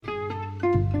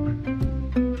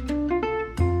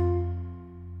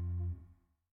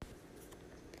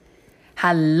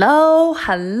Hello,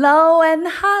 hello, and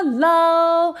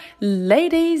hello,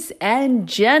 ladies and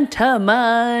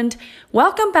gentlemen.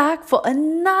 Welcome back for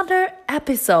another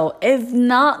episode, if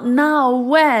not now,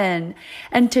 when?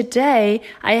 And today,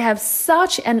 I have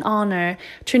such an honor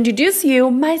to introduce you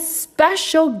my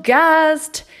special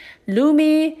guest,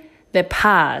 Lumi the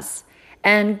Paz.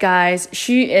 And guys,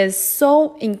 she is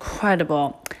so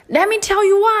incredible. Let me tell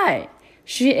you why.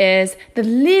 She is the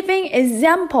living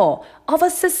example of a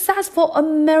successful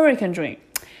American dream.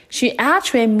 She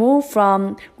actually moved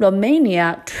from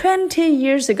Romania 20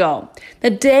 years ago. The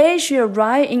day she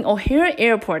arrived in O'Hare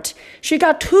Airport, she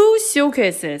got 2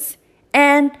 suitcases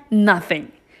and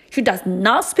nothing. She does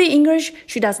not speak English.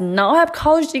 She does not have a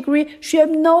college degree. She has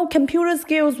no computer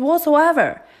skills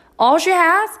whatsoever. All she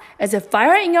has is a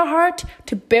fire in her heart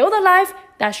to build a life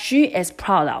that she is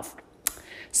proud of.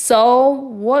 So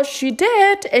what she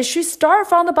did is she started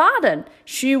from the bottom.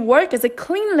 She worked as a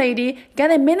clean lady,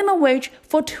 getting minimum wage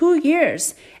for 2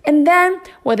 years. And then,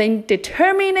 with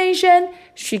determination,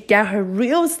 she got her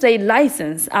real estate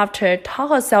license after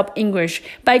taught herself English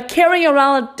by carrying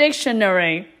around a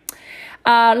dictionary.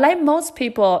 Like most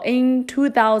people in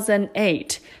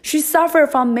 2008, she suffered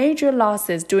from major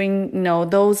losses during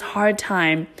those hard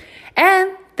times.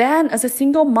 And then, as a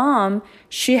single mom,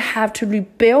 she had to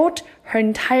rebuild her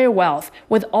entire wealth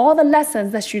with all the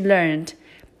lessons that she learned.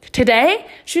 Today,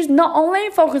 she's not only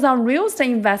focused on real estate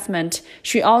investment,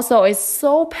 she also is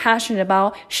so passionate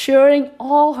about sharing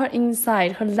all her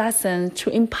insight, her lessons to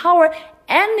empower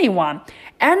any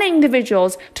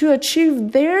individuals to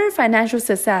achieve their financial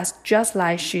success just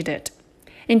like she did.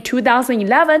 In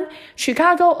 2011,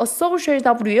 Chicago Associates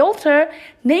of Realtors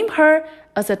named her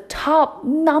as a top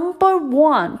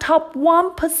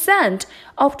 1%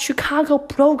 of Chicago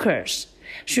brokers.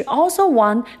 She also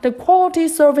won the Quality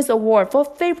Service Award for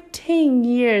 15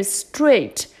 years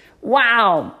straight.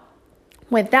 Wow!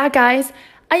 With that, guys,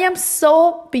 I am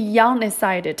so beyond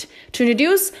excited to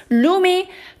introduce Lumi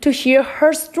to hear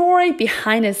her story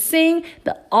behind the scene,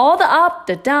 all the up,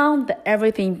 the down, the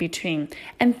everything in between.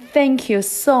 And thank you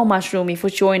so much, Lumi, for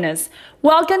joining us.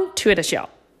 Welcome to the show.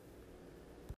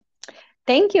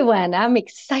 Thank you, Wen. I'm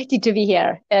excited to be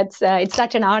here. It's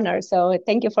such an honor. So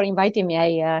thank you for inviting me.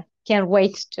 I can't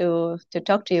wait to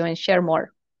talk to you and share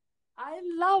more. I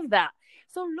love that.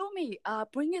 So Lumi,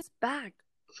 bring us back.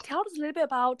 Tell us a little bit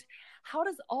about how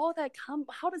does all that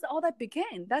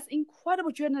begin? That's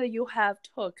incredible journey that you have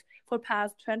took for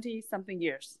past 20-something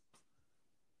years.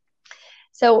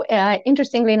 So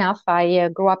interestingly enough, I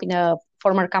grew up in a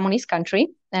former communist country.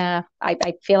 I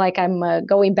feel like I'm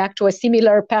going back to a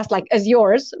similar path like as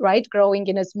yours, right? Growing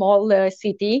in a small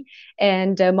city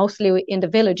and mostly in the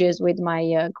villages with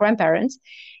my grandparents.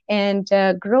 And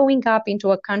growing up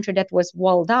into a country that was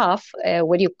walled off,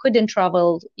 where you couldn't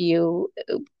travel, you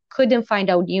couldn't find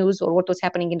out news or what was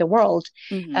happening in the world.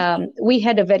 Mm-hmm. We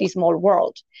had a very small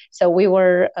world. So we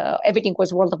were, everything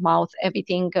was word of mouth.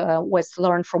 Everything was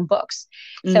learned from books.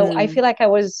 So I feel like I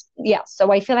was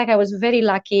very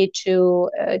lucky to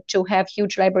have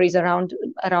huge libraries around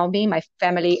me. My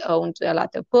family owned a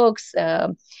lot of books,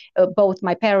 both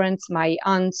my parents, my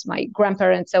aunts, my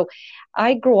grandparents. So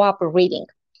I grew up reading.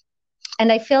 And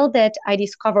I felt that I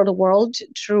discovered the world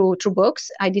through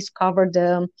books. I discovered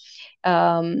the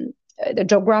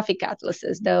geographic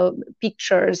atlases, the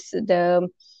pictures, the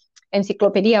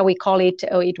encyclopedia, we call it.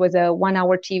 It was a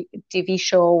 1-hour TV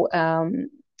show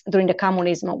during the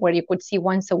communism where you could see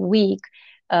once a week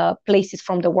places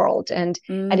from the world. And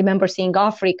I remember seeing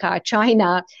Africa,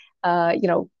 China,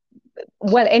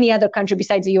 any other country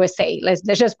besides the USA. Let's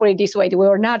just put it this way. We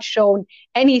were not shown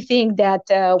anything that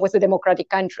was a democratic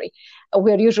country.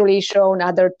 We're usually shown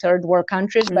other third world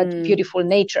countries, but beautiful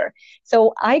nature.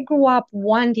 So I grew up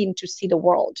wanting to see the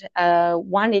world,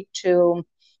 wanted to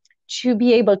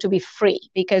be able to be free.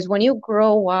 Because when you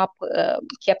grow up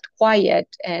kept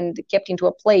quiet and kept into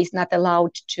a place, not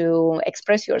allowed to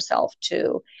express yourself,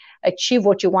 to achieve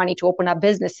what you wanted, to open up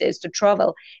businesses, to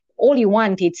travel, all you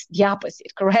want is the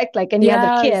opposite, correct? Like any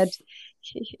other kid.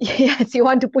 Yes, you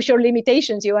want to push your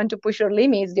limitations, you want to push your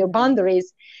limits, your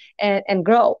boundaries, and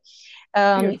grow.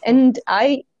 And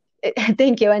I,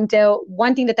 thank you. And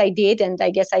one thing that I did, and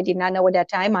I guess I did not know at that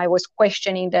time, I was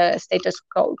questioning the status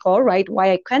quo, right?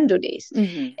 Why I can't do this.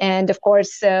 Mm-hmm. And of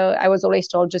course, I was always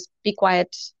told, just be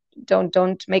quiet,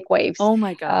 don't make waves. Oh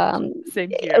my God.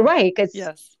 Same here. Right, because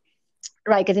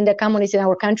Right, because in the communists in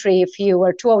our country, if you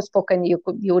were too outspoken, you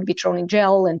would be thrown in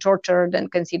jail and tortured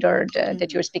and considered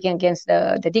that you're speaking against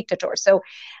the dictator. So,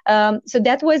 so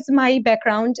that was my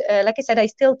background. Like I said, I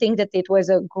still think that it was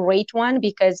a great one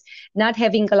because not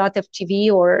having a lot of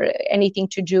TV or anything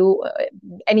to do,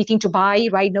 anything to buy,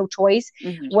 right? No choice.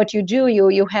 What you do,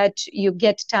 you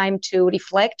get time to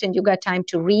reflect and you got time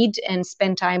to read and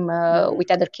spend time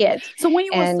with other kids. So when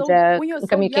you were when you're so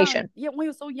communication. Young, when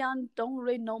you're so young, don't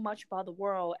really know much about the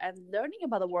world and learning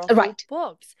about the world through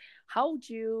books. How would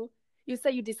you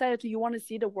say you decided you want to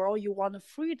see the world, you want the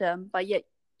freedom, but yet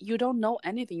you don't know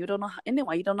anything. You don't know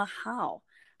anyone. You don't know how.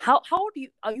 How do you?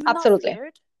 Are you Absolutely. not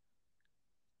scared?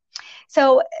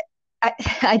 So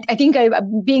I think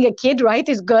being a kid, right,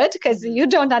 is good because you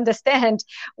don't understand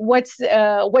what's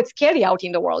scary out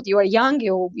in the world. You are young,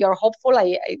 you're hopeful.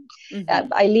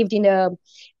 I lived in a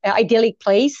idyllic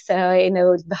place, in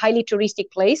a highly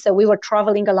touristic place. So we were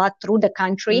traveling a lot through the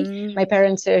country. My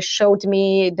parents showed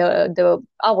me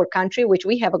our country, which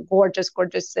we have a gorgeous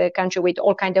country with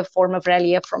all kind of form of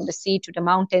relief, from the sea to the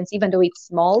mountains, even though it's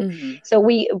small. So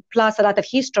we plus a lot of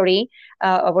history.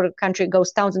 Our country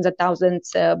goes thousands and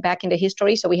thousands back in the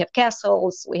history. So we have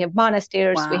castles, we have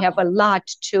monasteries, we have a lot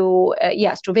to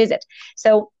visit.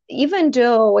 So even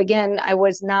though, again, I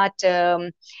was not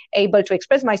able to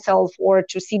express myself or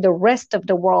to see the rest of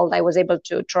the world, I was able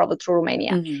to travel through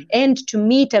Romania and to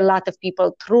meet a lot of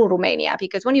people through Romania.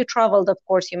 Because when you traveled, of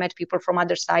course, you met people from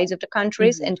other sides of the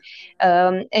countries,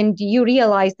 and you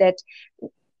realize that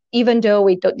even though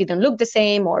we didn't look the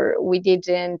same or we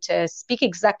didn't speak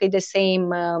exactly the same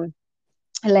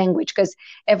language, because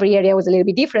every area was a little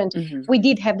bit different, we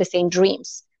did have the same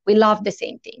dreams. We loved the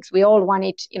same things. We all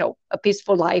wanted, a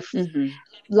peaceful life,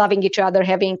 loving each other,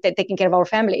 taking care of our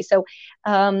family. So,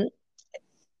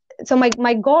 so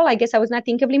my goal, I guess, I was not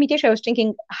thinking of limitation. I was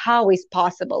thinking, how is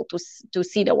possible to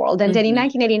see the world? And then in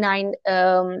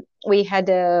 1989, we had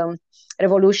a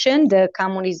revolution. The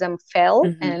communism fell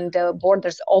and the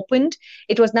borders opened.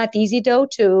 It was not easy, though,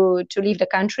 to leave the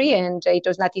country, and it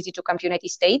was not easy to come to the United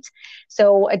States.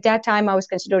 So at that time, I was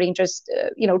considering just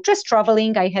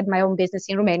traveling. I had my own business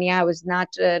in Romania. I was not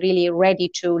really ready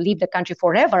to leave the country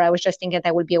forever. I was just thinking that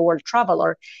I would be a world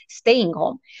traveler, staying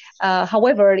home.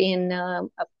 However,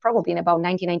 probably in about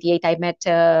 1998, I met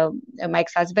my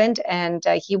ex-husband, and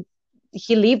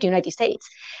he lived in the United States.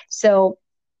 So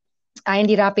I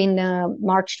ended up in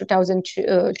March 2000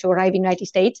 to arrive in the United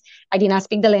States. I did not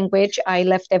speak the language. I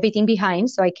left everything behind.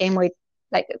 So I came with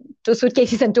like 2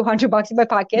 suitcases and $200 in my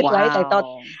pocket, right? I thought,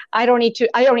 I don't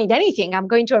need anything. I'm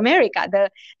going to America,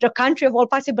 the country of all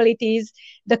possibilities,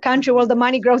 the country where the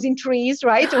money grows in trees,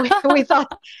 right? We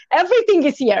thought everything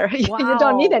is here. You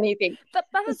don't need anything. That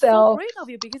is so great of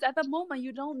you, because at the moment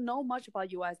you don't know much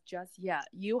about US just yet.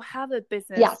 You have a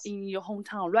business in your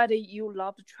hometown already. You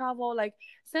love to travel. Like,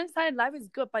 since that life is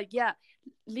good, but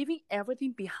leaving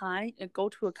everything behind and go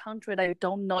to a country that you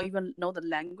don't even know the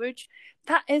language,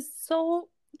 that is so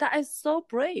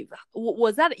brave.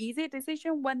 Was that an easy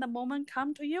decision when the moment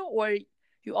came to you, or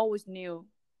you always knew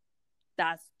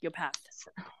that's your path?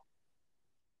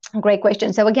 Great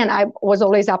question. So again, I was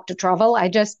always up to travel. I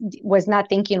just was not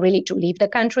thinking really to leave the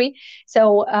country.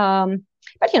 So,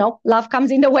 but love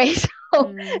comes in the way,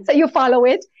 so you follow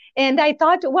it. And I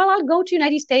thought, well, I'll go to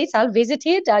United States. I'll visit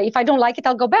it. If I don't like it,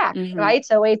 I'll go back, right?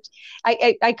 So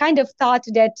I kind of thought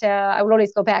that I would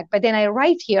always go back. But then I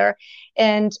arrived here,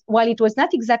 and while it was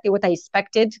not exactly what I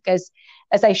expected, because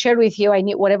as I shared with you, I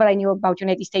knew whatever I knew about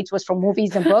United States was from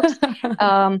movies and books.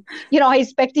 I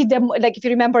expected them, like if you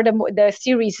remember the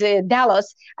series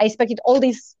Dallas, I expected all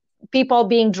these people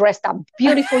being dressed up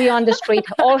beautifully on the street,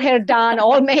 all hair done,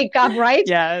 all makeup, right?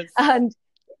 Yes. And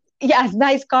yes,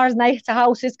 nice cars, nice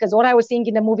houses, because what I was seeing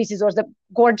in the movies was the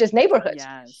gorgeous neighborhoods.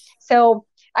 Yes. So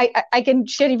I can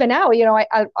share even now,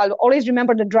 I'll always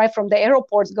remember the drive from the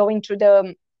airports going to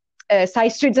the side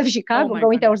streets of Chicago,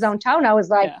 going towards downtown. I was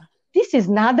like, this is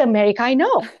not the America I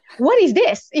know. What is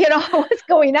this? What's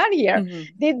going on here?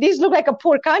 This looks like a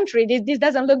poor country. This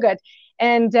doesn't look good.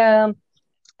 And so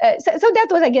that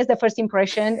was, I guess, the first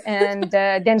impression. And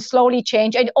then slowly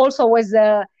changed. It also was...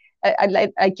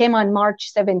 I came on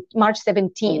March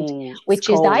 17th, which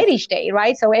is the Irish Day,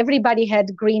 right? So everybody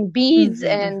had green beads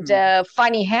and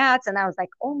funny hats, and I was like,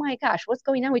 "Oh my gosh, what's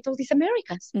going on with all these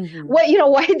Americans?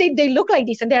 Well, why did they look like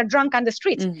this and they're drunk on the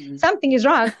streets? Something is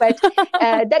wrong." But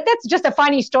that's just a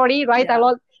funny story, right?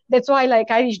 Yeah. That's why like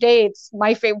Irish Day, it's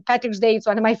my favorite. Patrick's Day, it's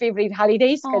one of my favorite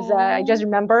holidays because I just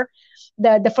remember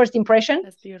the first impression.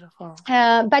 That's beautiful.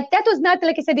 But that was not,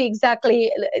 like I said,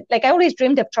 exactly like I always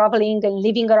dreamed of traveling and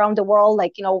living around the world,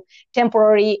 like,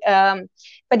 temporary.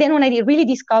 But then when I really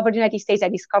discovered the United States, I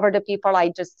discovered the people, I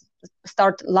just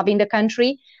start loving the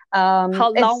country.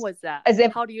 How long was that?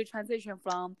 How do you transition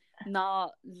from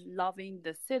not loving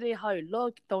the city, how you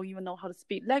look, don't even know how to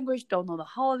speak language, don't know the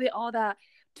holiday, all that,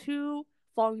 to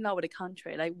falling in love with the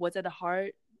country? Like, was it a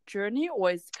hard journey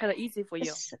or is it kind of easy for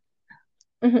you?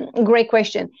 Mm-hmm. Great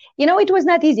question. It was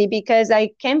not easy because I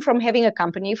came from having a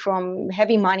company, from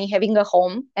having money, having a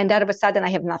home, and all of a sudden I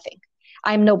have nothing.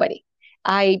 I'm nobody.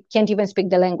 I can't even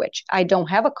speak the language. I don't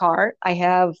have a car. I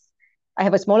have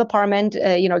a small apartment,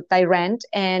 that I rent,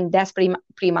 and that's pretty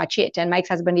much it. And my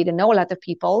ex-husband didn't know a lot of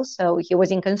people, so he was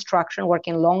in construction,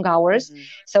 working long hours. Mm-hmm.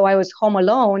 So I was home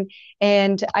alone,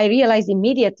 and I realized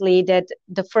immediately that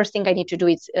the first thing I need to do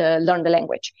is learn the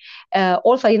language.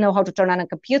 Also, I didn't know how to turn on a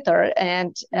computer,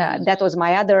 and that was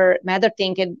my other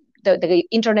thing. And the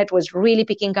internet was really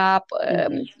picking up.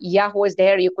 Yahoo was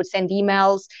there. You could send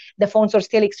emails. The phones were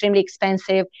still extremely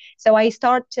expensive. So I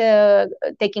started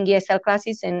taking ESL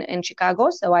classes in Chicago.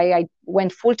 So I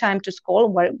went full time to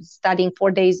school, studying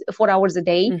 4 hours a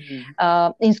day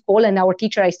in school. And our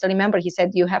teacher, I still remember, he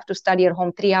said, you have to study at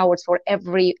home 3 hours for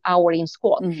every hour in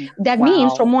school. That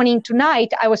means from morning to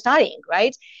night, I was studying,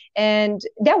 right? And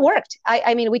that worked.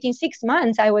 I mean, within 6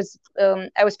 months, I was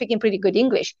speaking pretty good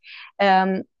English.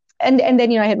 And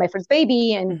then, I had my first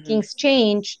baby, and things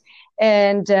changed,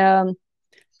 and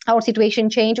our situation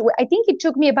changed. I think it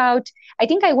took me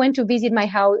I went to visit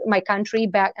my country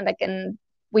back, and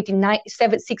within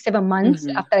 6-7 months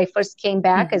after I first came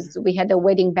back, as we had a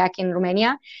wedding back in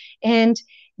Romania. And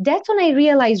that's when I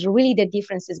realized really the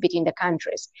differences between the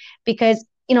countries. Because,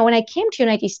 when I came to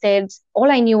United States, all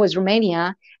I knew was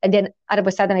Romania. And then all of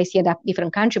a sudden I see a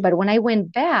different country. But when I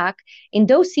went back, in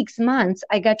those 6 months,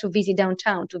 I got to visit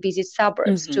downtown, to visit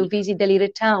suburbs, to visit the little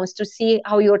towns, to see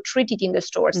how you're treated in the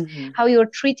stores, how you're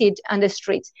treated on the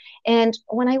streets. And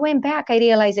when I went back, I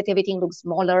realized that everything looks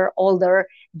smaller, older,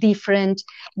 different,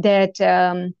 that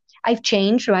I've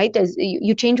changed, right? As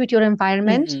you change with your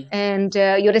environment, and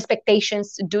your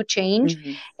expectations do change.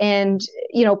 And,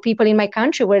 people in my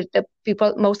country were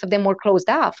most of them were closed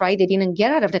off, right? They didn't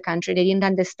get out of the country. They didn't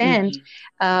understand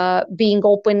being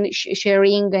open,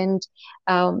 sharing, and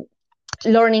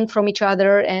learning from each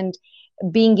other, and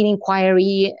being in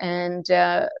inquiry, and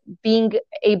being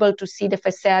able to see the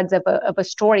facades of a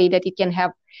story, that it can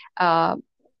have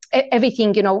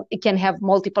everything, it can have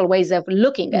multiple ways of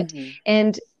looking at.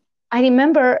 And I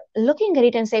remember looking at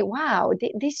it and say, wow,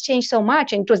 this changed so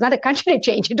much. And it was not a country that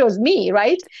changed. It was me,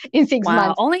 right? In 6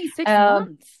 months. Only 6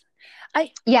 months.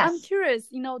 I'm curious,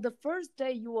 the first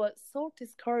day you were so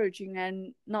discouraging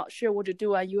and not sure what to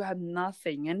do, and you have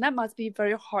nothing. And that must be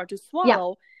very hard to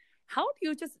swallow. Yeah. How do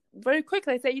you just very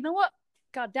quickly say, you know what?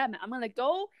 God damn it, I'm going to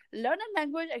go learn a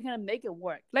language. I'm going to make it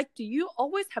work. Like, do you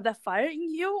always have that fire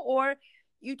in you? Or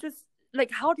you just,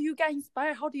 like, how do you get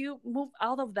inspired? How do you move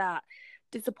out of that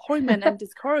disappointment and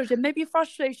discouragement and maybe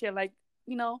frustration,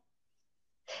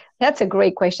 That's a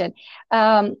great question.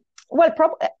 Well,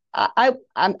 probably I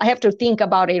have to think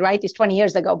about it, right? It's 20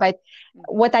 years ago, but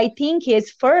what I think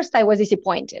is, first I was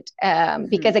disappointed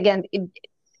because again,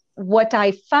 what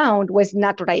I found was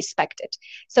not what I expected.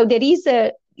 So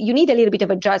you need a little bit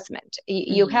of adjustment.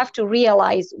 You have to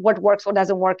realize what works, what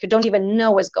doesn't work. You don't even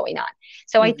know what's going on.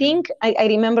 So I think I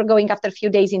remember going after a few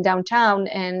days in downtown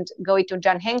and going to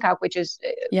John Hancock, which is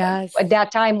at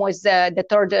that time was the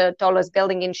third tallest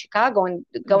building in Chicago, and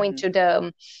going to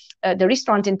the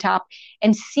restaurant in top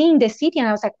and seeing the city. And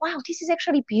I was like, wow, this is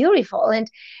actually beautiful. And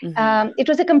it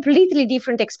was a completely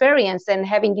different experience than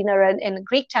having dinner in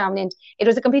Greektown. And it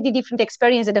was a completely different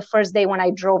experience than the first day when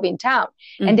I drove in town.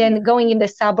 And then going in the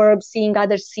suburbs, seeing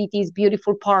other cities,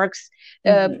 beautiful parks,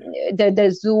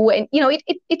 the zoo. And,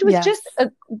 it was just,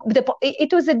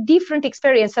 it was a different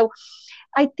experience. So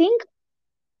I think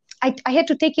I had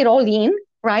to take it all in,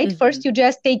 right? First, you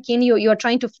just take in, you're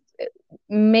trying to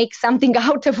make something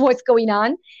out of what's going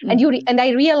on. And I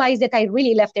realized that I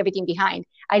really left everything behind.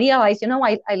 I realized,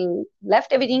 I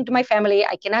left everything to my family.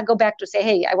 I cannot go back to say,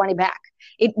 hey, I want it back.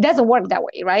 It doesn't work that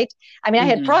way, right? I mean, I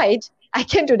had pride. I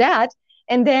can do that.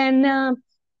 And then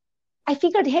I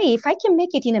figured, hey, if I can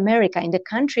make it in America, in the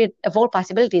country of all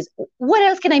possibilities, what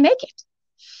else can I make it?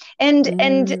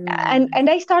 And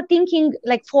I start thinking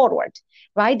like forward,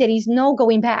 right? There is no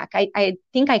going back. I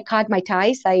think I cut my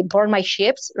ties. I burned my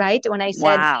ships, right? When I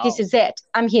said, this is it.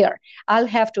 I'm here. I'll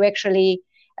have to actually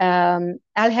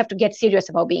I'll have to get serious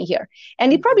about being here.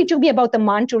 And it probably took me about a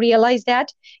month to realize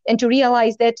that, and to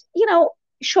realize that,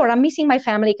 sure, I'm missing my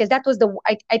family, because that was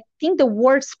I think the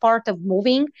worst part of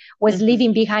moving was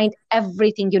leaving behind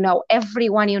everything,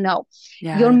 everyone,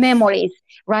 your memories,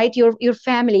 right? Your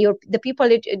family, the people,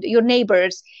 your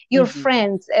neighbors, your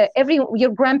friends,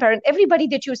 your grandparents, everybody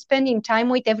that you're spending time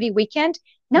with every weekend,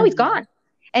 now it's gone.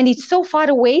 And it's so far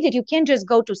away that you can't just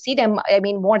go to see them,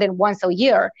 more than once a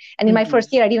year. And in my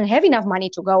first year, I didn't have enough money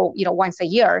to go, once a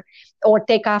year, or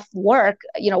take off work,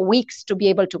 weeks to be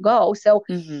able to go. So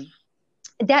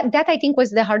that I think was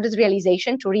the hardest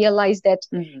realization, to realize that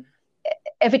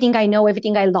everything I know,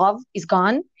 everything I love is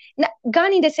gone.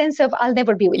 Gone in the sense of I'll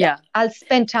never be with them. I'll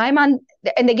spend time on,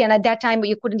 and again, at that time,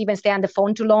 you couldn't even stay on the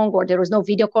phone too long, or there was no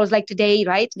video calls like today,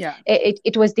 right? Yeah.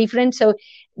 It was different. So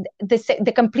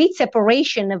the complete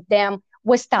separation of them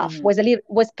was tough,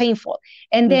 was painful.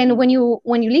 And then when you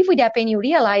live with that pain, you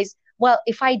realize, well,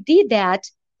 if I did that,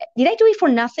 did I do it for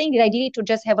nothing? Did I do it to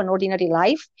just have an ordinary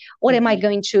life? Or am I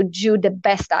going to do the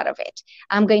best out of it?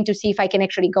 I'm going to see if I can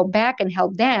actually go back and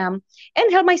help them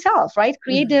and help myself, right?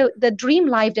 Create the dream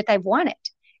life that I've wanted.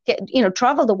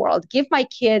 Travel the world, give my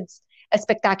kids a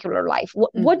spectacular life.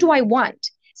 What do I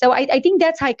want? So I think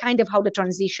that's how the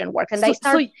transition works. And I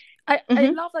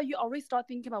love that you already start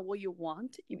thinking about what you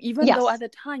want, even though at the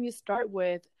time you start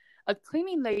with a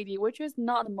cleaning lady, which is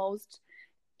not the most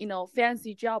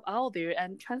fancy job out there,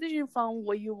 and transition from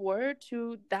where you were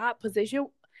to that position,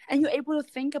 and you're able to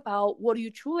think about what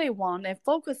you truly want and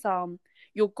focus on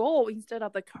your goal instead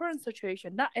of the current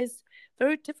situation. That is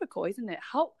very difficult, isn't it?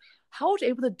 How are you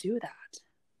able to do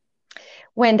that?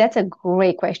 Well, that's a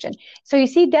great question. So you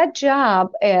see, that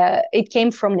job, it came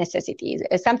from necessities.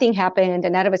 Something happened,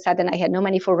 and all of a sudden I had no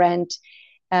money for rent.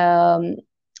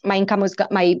 My income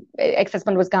my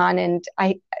ex-husband was gone, and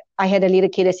I had a little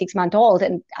kid, a 6-month-old,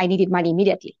 and I needed money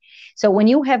immediately. So when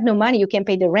you have no money, you can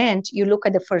pay the rent, you look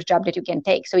at the first job that you can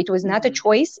take. So it was not a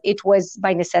choice, it was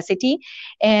by necessity.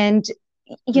 And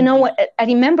I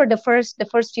remember the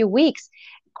first few weeks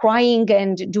crying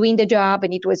and doing the job,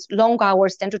 and it was long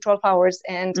hours, 10 to 12 hours,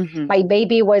 and my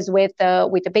baby was with a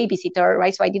babysitter,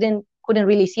 right? So I couldn't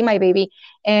really see my baby,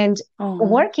 and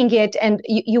working it, and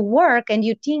you work and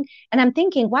you think, and I'm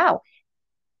thinking, wow,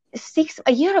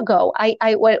 a year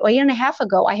and a half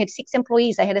ago, I had 6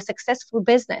 employees. I had a successful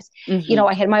business.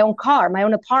 I had my own car, my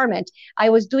own apartment. I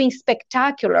was doing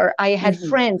spectacular. I had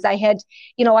friends. I had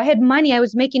money. I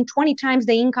was making 20 times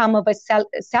the income of a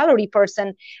salary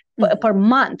person per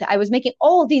month. I was making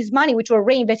all this money, which were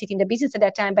reinvested in the business at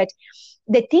that time. But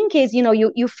the thing is,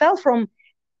 you fell from,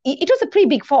 it was a pretty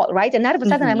big fall, right? And all of a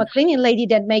sudden, I'm a cleaning lady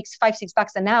that makes $5-6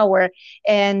 an hour,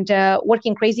 and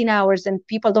working crazy hours, and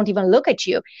people don't even look at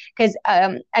you, because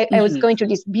I was going to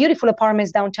these beautiful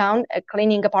apartments downtown,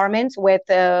 cleaning apartments with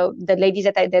the ladies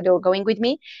that were going with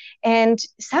me. And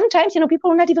sometimes,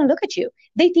 people will not even look at you.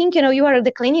 They think, you are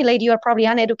the cleaning lady. You are probably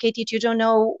uneducated. You don't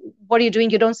know what you're doing.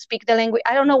 You don't speak the language.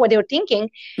 I don't know what they were thinking,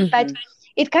 but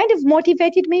it kind of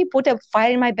motivated me, put a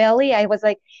fire in my belly. I was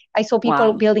like, I saw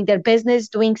people building their business,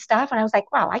 doing stuff. And I was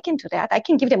like, wow, I can do that. I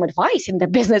can give them advice in the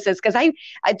businesses. Because I,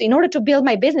 in order to build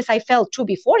my business, I fell 2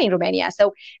 before in Romania.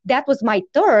 So that was my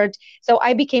 3rd. So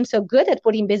I became so good at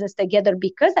putting business together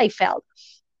because I failed.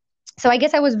 So I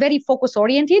guess I was very focus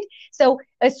oriented. So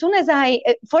as soon as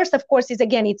first, of course,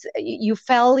 it's you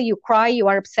fell, you cry, you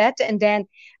are upset. And then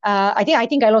I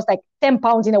think I lost like 10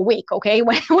 pounds in a week. Okay.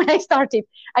 When I started,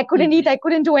 I couldn't eat, I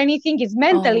couldn't do anything. It's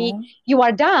mentally, you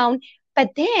are down.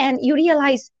 But then you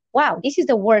realize, wow, this is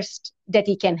the worst that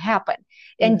it can happen.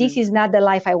 And this is not the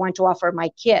life I want to offer my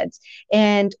kids.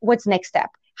 And what's next step?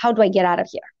 How do I get out of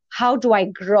here? How do I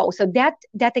grow? So that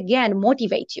again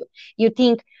motivates you. You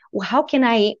think, well, how can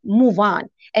I move on?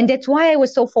 And that's why I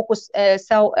was so focused.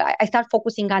 So I start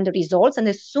focusing on the results. And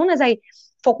as soon as I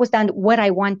focused on where I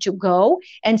want to go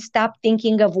and stop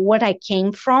thinking of what I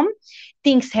came from,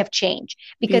 things have changed.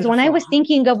 Because when I was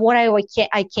thinking of what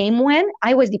I came when,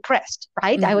 I was depressed,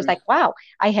 right? I was like, wow,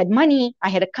 I had money, I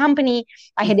had a company,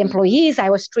 I had employees,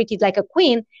 I was treated like a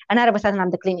queen, and all of a sudden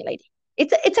I'm the cleaning lady.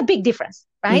 It's a big difference,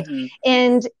 right?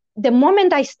 And the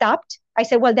moment I stopped, I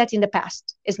said, well, that's in the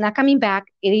past. It's not coming back.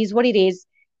 It is what it is.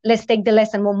 Let's take the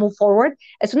lesson, we'll move forward.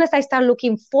 As soon as I start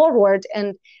looking forward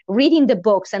and reading the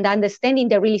books and understanding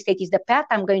the real estate is the path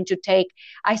I'm going to take,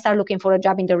 I start looking for a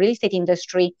job in the real estate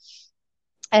industry.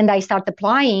 And I start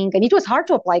applying, and it was hard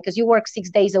to apply because you work 6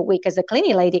 days a week as a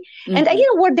cleaning lady. And I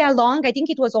didn't work that long. I think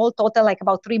it was all total like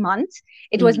about 3 months.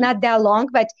 It was not that long,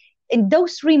 but in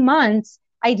those 3 months,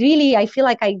 I feel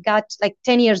like I got like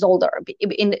 10 years older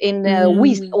in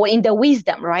the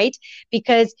wisdom, right?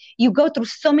 Because you go through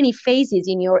so many phases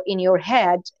in your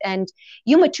head, and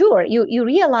you mature. You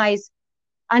realize,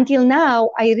 until now,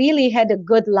 I really had a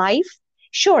good life.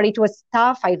 Sure, it was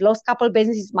tough. I lost a couple of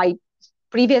businesses. My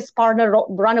previous partner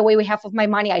ran away with half of my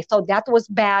money. I thought that was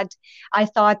bad. I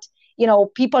thought,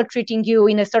 people treating you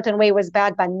in a certain way was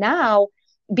bad. But now,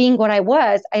 being what I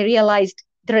was, I realized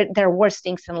there are worse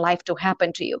things in life to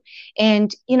happen to you.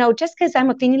 And, just because I'm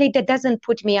a cleaning lady, that doesn't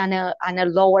put me on a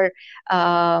lower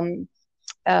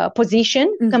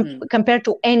position compared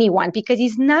to anyone, because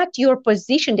it's not your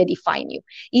position that defines you.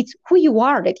 It's who you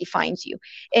are that defines you.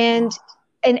 And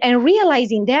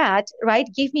realizing that, right,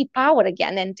 gave me power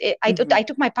again. And I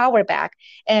took my power back.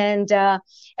 And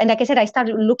like I said, I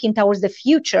started looking towards the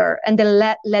future and then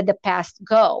let the past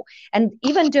go. And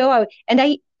even though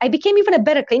I became even a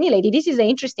better cleaning lady. This is an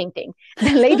interesting thing.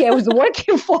 The lady I was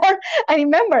working for, I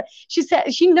remember, she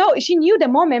said she knew the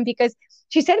moment, because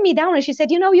she sat me down and she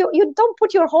said, you don't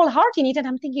put your whole heart in it. And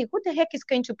I'm thinking, who the heck is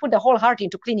going to put the whole heart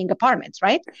into cleaning apartments,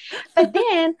 right? But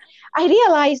then I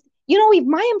realized, if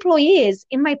my employees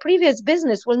in my previous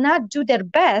business will not do their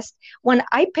best when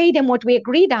I pay them what we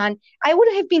agreed on, I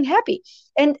wouldn't have been happy.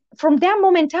 And from that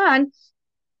moment on,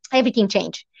 everything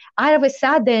changed. All of a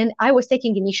sudden, I was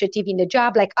taking initiative in the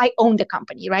job, like I owned the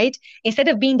company, right? Instead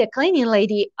of being the cleaning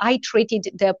lady, I treated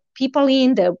the people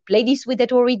the ladies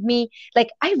that were with me, like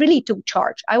I really took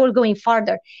charge. I was going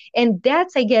farther. And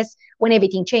that's, I guess, when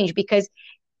everything changed, because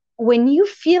when you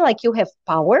feel like you have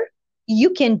power, you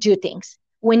can do things.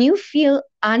 When you feel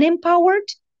unempowered,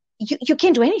 you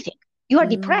can't do anything. You are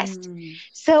depressed.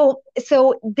 So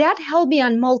that helped me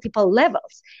on multiple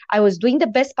levels. I was doing the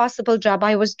best possible job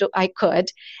I could.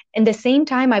 And the same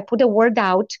time, I put a word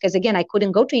out, because again, I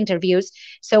couldn't go to interviews.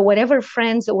 So whatever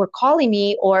friends were calling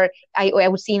me, or I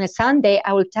would see on a Sunday,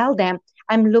 I would tell them,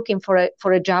 I'm looking for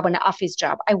a job, an office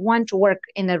job. I want to work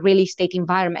in a real estate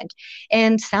environment.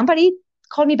 And somebody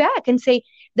called me back and say,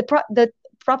 the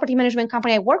property management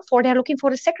company I work for, they're looking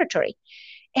for a secretary.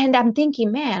 And I'm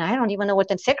thinking, man, I don't even know what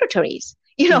the secretary is.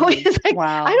 It's like,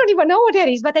 wow. I don't even know what that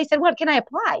is. But I said, well, can I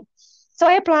apply? So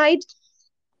I applied.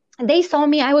 They saw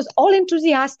me. I was all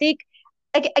enthusiastic.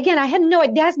 Again, I had no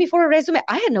idea. They asked me for a resume.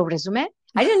 I had no resume.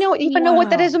 I didn't even know what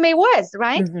the resume was,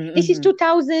 right? This is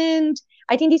 2000.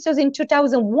 I think this was in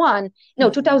 2001. No,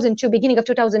 2002, beginning of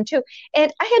 2002.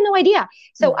 And I had no idea.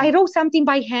 So I wrote something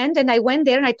by hand, and I went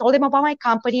there and I told them about my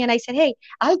company. And I said, hey,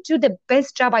 I'll do the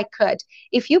best job I could.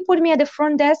 If you put me at the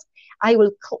front desk, I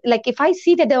will, if I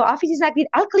see that the office is not clean,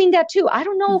 I'll clean that too. I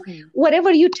don't know, whatever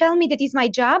you tell me that is my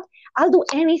job, I'll do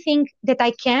anything that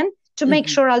I can to make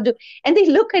sure I'll do. And they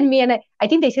look at me, and I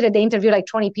think they said that they interviewed like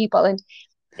 20 people, and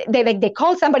they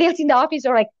called somebody else in the office.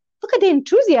 They're like, look at the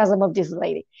enthusiasm of this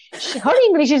lady. Her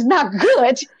English is not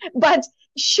good, but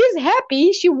she's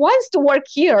happy. She wants to work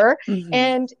here.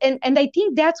 And I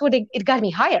think that's what it got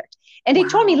me hired. And they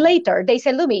told me later, they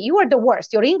said, Lumi, you are the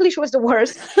worst. Your English was the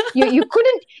worst. You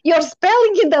couldn't, your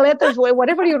spelling in the letters,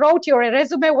 whatever you wrote, your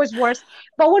resume was worse.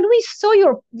 But when we saw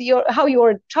your how you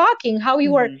were talking, how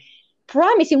you were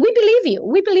promising, we believe you.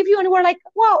 We believe you. And we're like,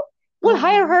 well, we'll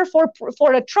hire her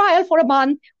for a trial for a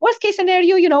month. Worst case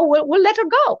scenario, we'll let her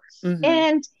go.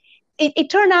 And it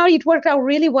turned out, it worked out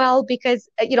really well, because,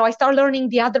 I started learning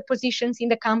the other positions in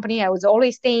the company. I was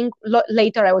always staying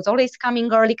later. I was always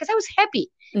coming early because I was happy.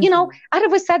 Out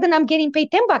of a sudden, I'm getting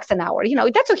paid $10 an hour.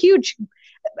 That's a huge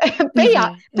pay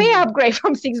upgrade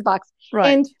from $6.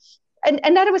 Right. And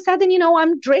all of a sudden,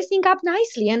 I'm dressing up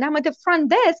nicely and I'm at the front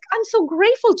desk. I'm so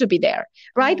grateful to be there,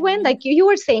 right? When, like you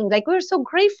were saying, like, we're so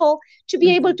grateful to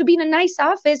be able to be in a nice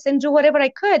office and do whatever I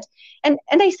could. And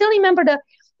I still remember the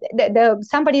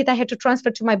somebody that I had to transfer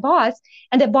to my boss,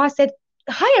 and the boss said,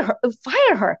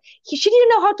 fire her. She didn't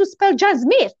know how to spell John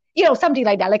Smith, something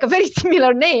like that, like a very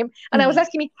similar name. And I was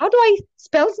asking me, how do I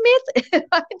spell Smith?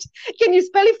 Can you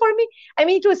spell it for me? I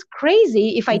mean, it was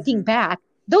crazy if I think back.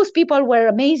 Those people were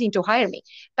amazing to hire me.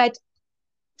 But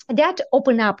that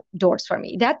opened up doors for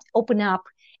me. That opened up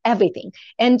everything.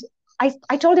 And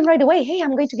I told them right away, hey,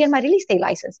 I'm going to get my real estate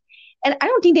license. And I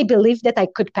don't think they believed that I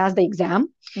could pass the exam.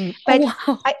 But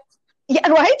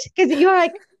right? Because you're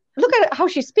like, look at how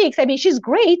she speaks. I mean, she's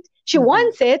great. She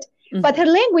wants it, but her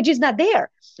language is not there.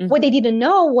 What they didn't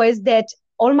know was that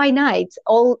all my nights,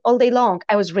 all day long,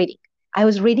 I was reading. I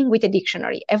was reading with a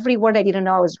dictionary. Every word I didn't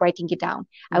know, I was writing it down.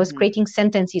 I was creating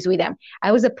sentences with them.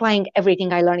 I was applying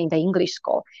everything I learned in the English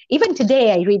school. Even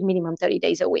today, I read minimum 30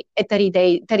 days a week,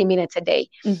 30 minutes a day.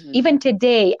 Even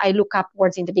today, I look up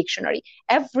words in the dictionary.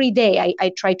 Every day,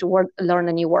 I try to learn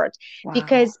a new word.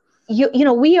 Because,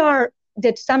 we are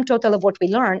the sum total of what we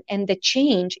learn, and the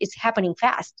change is happening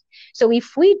fast. So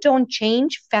if we don't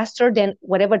change faster than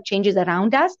whatever changes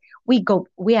around us, we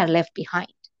are left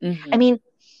behind. I mean,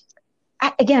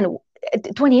 again,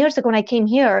 20 years ago when I came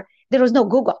here, there was no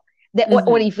Google.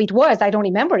 Or if it was, I don't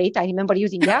remember it. I remember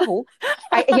using Yahoo.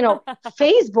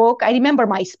 Facebook, I remember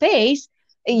MySpace.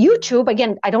 YouTube,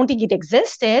 again, I don't think it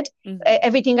existed.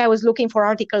 Everything I was looking for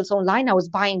articles online, I was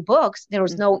buying books. There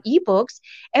was no ebooks.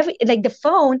 Like the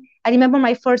phone, I remember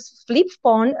my first flip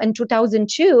phone in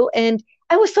 2002, and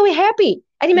I was so happy.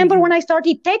 I remember when I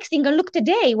started texting, and look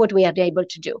today what we are able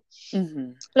to do.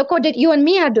 Look what you and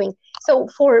me are doing. So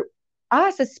for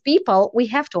us as people, we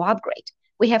have to upgrade.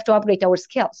 We have to upgrade our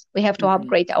skills. We have to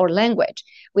upgrade our language.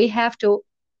 We have to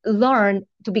learn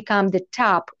to become the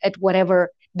top at whatever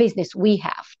business we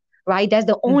have, right? That's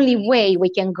the only way we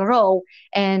can grow.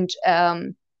 And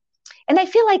I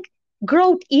feel like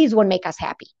growth is what makes us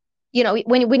happy.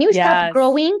 When you stop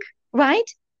growing, right?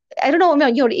 I don't know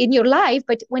in your life,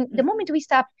 but when the moment we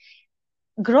stop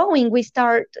growing, we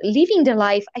start living the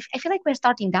life. I feel like we're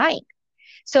starting dying.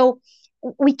 So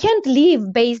we can't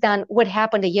live based on what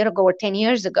happened a year ago or 10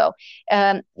 years ago.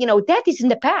 That is in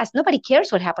the past. Nobody cares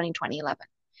what happened in 2011.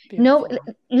 Beautiful. No,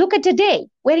 look at today.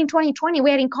 We're in 2020.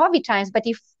 We're in COVID times. But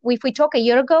if we talk a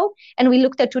year ago and we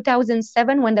looked at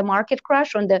 2007 when the market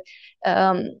crashed, when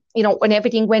when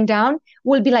everything went down,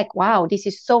 we'll be like, wow, this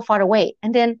is so far away.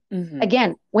 And then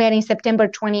again, we're in September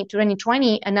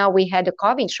 2020, and now we had the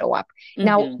COVID show up.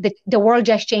 Now the world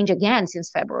just changed again since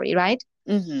February, right?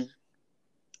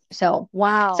 So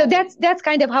wow. So that's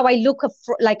kind of how I look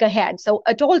ahead. So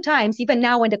at all times, even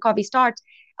now when the COVID starts,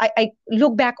 I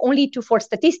look back only for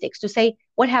statistics to say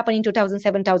what happened in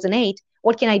 2007, 2008.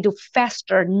 What can I do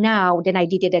faster now than I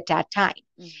did it at that time?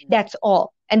 That's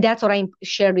all. And that's what I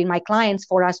shared with my clients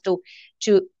for us to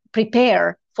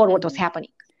prepare for what was happening.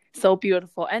 So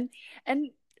beautiful. And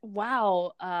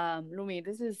wow, Lumi,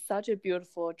 this is such a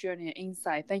beautiful journey and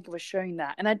insight. Thank you for sharing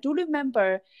that. And I do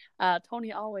remember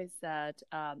Tony always said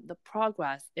the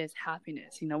progress is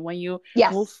happiness. When you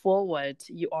move forward,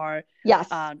 you are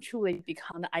truly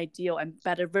become the ideal and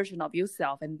better version of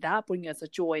yourself. And that brings us a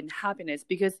joy and happiness,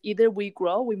 because either we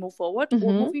grow, we move forward,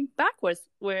 or moving backwards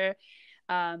where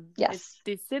it's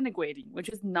disintegrating, which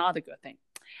is not a good thing.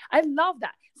 I love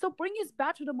that. So bring us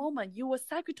back to the moment. You were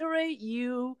secretary.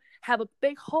 You have a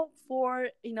big hope for,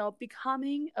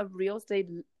 becoming a real estate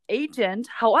agent.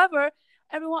 However,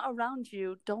 everyone around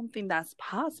you don't think that's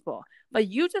possible. But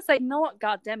you just say, no,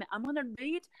 God damn it, I'm going to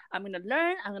read, I'm going to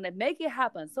learn, I'm going to make it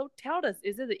happen. So tell us,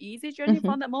 is it an easy journey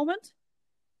from that moment?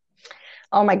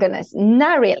 Oh my goodness,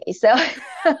 not really. So,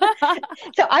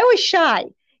 so I was shy.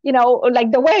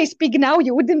 Like the way I speak now,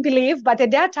 you wouldn't believe. But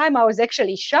at that time, I was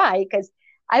actually shy because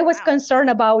I was concerned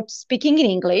about speaking in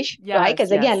English, right?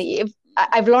 Because again,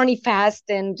 I've learned it fast,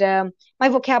 and my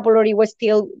vocabulary was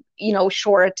still,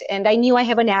 short, and I knew I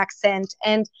have an accent,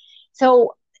 and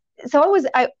so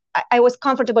I was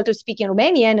comfortable to speak in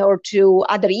Romanian or to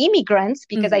other immigrants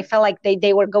because I felt like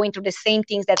they were going through the same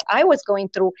things that I was going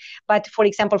through. But for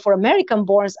example, for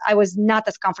American-borns, I was not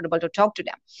as comfortable to talk to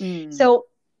them. So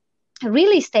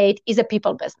real estate is a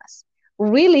people business.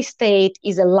 Real estate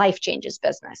is a life changes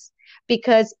business,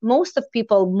 because most of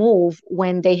people move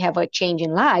when they have a change in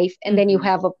life, and then you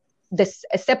have a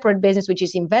separate business, which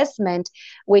is investment,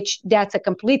 which that's a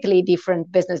completely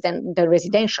different business than the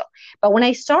residential. But when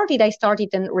I started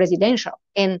in residential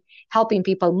and helping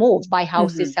people move, buy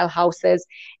houses, sell houses.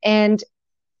 And,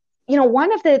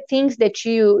 one of the things that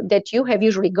you have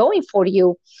usually going for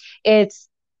you, it's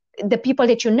the people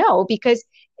that you know, because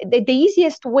the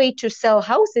easiest way to sell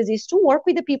houses is to work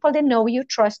with the people that know you,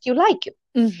 trust you, like you.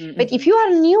 But if you are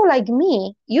new like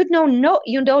me, you don't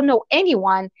know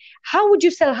anyone. How would you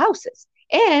sell houses?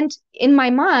 And in my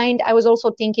mind, I was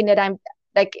also thinking that I'm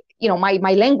like,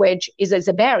 my language is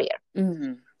a barrier.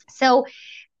 So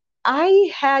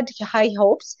I had high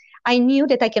hopes. I knew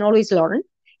that I can always learn.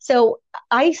 So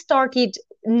I started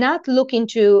not looking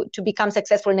to become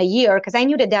successful in a year, because I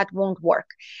knew that won't work.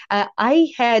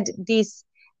 I had this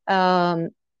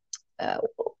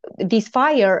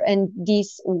fire and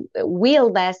this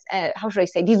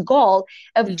this goal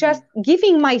of just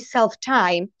giving myself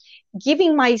time,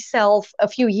 giving myself a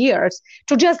few years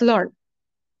to just learn.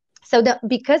 So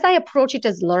because I approach it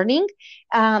as learning,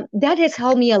 that has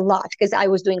helped me a lot, because I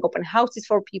was doing open houses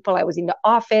for people. I was in the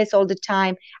office all the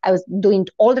time. I was doing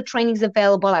all the trainings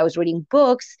available. I was reading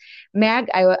books,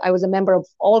 I was a member of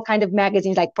all kinds of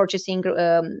magazines, like purchasing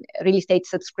real estate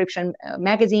subscription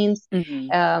magazines,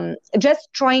 just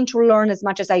trying to learn as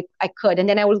much as I could. And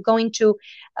then I was going to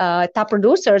top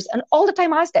producers and all the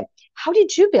time ask them, how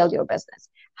did you build your business?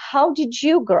 how did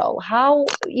you grow? How,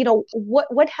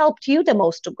 what helped you the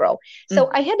most to grow? So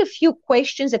I had a few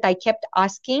questions that I kept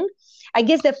asking. I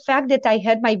guess the fact that I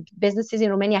had my businesses in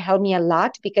Romania helped me a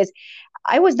lot because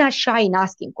I was not shy in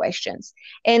asking questions.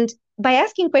 And by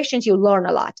asking questions, you learn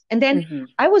a lot. And then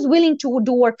I was willing to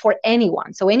do work for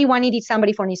anyone. So anyone needed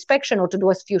somebody for an inspection or to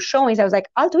do a few showings, I was like,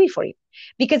 I'll do it for you.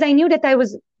 Because I knew that I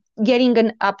was getting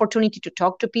an opportunity to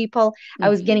talk to people. I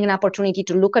was getting an opportunity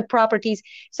to look at properties.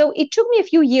 So it took me a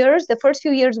few years. The first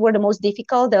few years were the most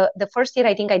difficult. The first year,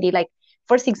 I think I did like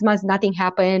first 6 months, nothing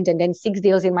happened. And then 6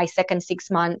 deals in my second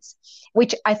 6 months,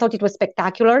 which I thought it was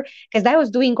spectacular because I was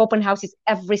doing open houses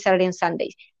every Saturday and Sunday.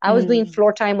 I was doing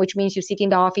floor time, which means you sit in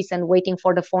the office and waiting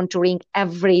for the phone to ring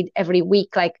every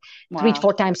week, like 3 to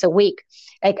 4 times a week.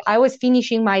 Like I was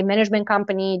finishing my management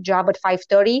company job at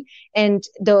 5:30 and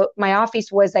my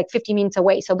office was like 50 minutes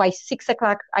away. So by 6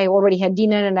 o'clock, I already had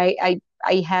dinner and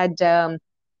I had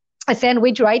a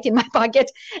sandwich right in my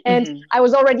pocket and I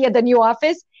was already at the new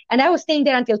office. And I was staying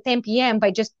there until 10 p.m.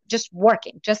 by just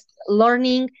working, just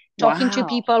learning, talking to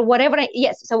people, whatever.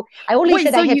 Yes. So I always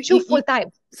said I had two full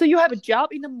time. So you have a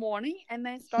job in the morning and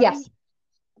then starting? Yes.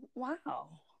 Wow.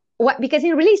 Because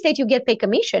in real estate, you get paid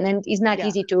commission and it's not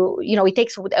easy to, it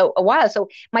takes a while. So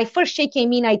my first check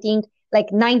came in, I think, like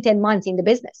 9-10 months in the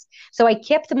business. So I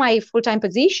kept my full-time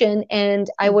position and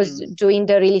I was doing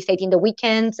the real estate in the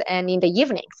weekends and in the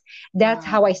evenings. That's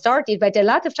how I started. But a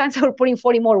lot of times I was putting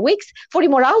 40 more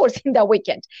hours in the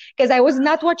weekend because I was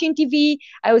not watching TV.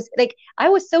 I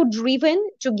was so driven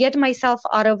to get myself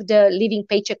out of the living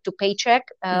paycheck to paycheck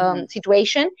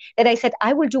situation that I said,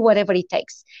 I will do whatever it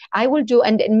takes. I will do.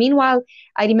 And meanwhile,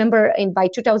 I remember by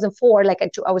 2004, like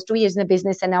I was 2 years in the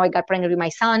business and now I got pregnant with my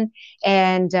son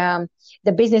and,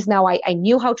 the business now, I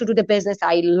knew how to do the business.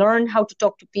 I learned how to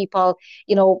talk to people.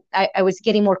 I was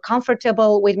getting more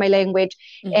comfortable with my language.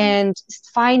 And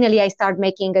finally, I started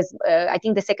making, I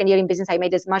think the second year in business, I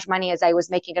made as much money as I was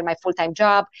making at my full-time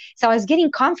job. So I was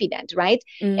getting confident, right?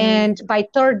 And by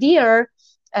third year,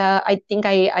 I think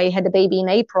I had a baby in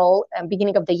April,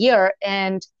 beginning of the year.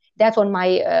 And that's when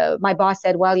my boss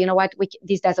said, well, you know what,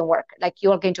 this doesn't work. Like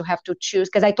you're going to have to choose,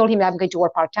 because I told him that I'm going to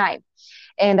work part-time.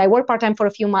 And I worked part-time for a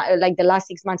few months, like the last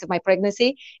 6 months of my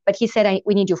pregnancy. But he said,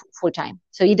 we need you full-time.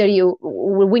 So either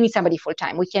we need somebody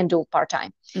full-time. We can't do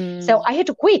part-time. So I had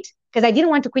to quit because I didn't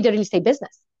want to quit the real estate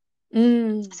business.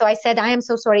 So I said, I am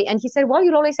so sorry. And he said, well,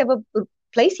 you'll always have a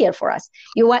place here for us.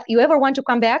 You ever want to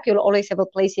come back, you'll always have a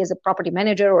place here as a property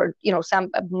manager or,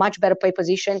 some much better paid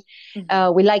position.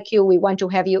 We like you. We want to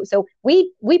have you. So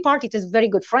we parted as very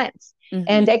good friends.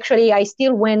 And actually, I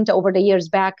still went over the years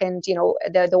back and,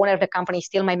 the owner of the company is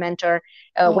still my mentor.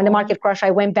 When the market crashed,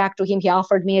 I went back to him. He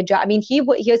offered me a job. I mean, he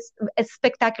was a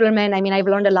spectacular man. I mean, I've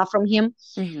learned a lot from him,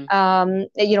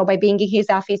 by being in his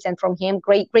office and from him.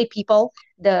 Great people,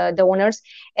 the owners.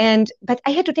 But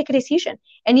I had to take a decision.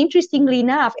 And interestingly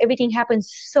enough, everything happened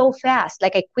so fast.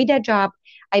 Like I quit that job.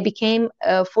 I became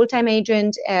a full-time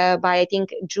agent by, I think,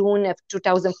 June of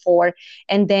 2004.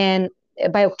 And then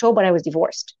by October, I was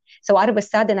divorced. So out of a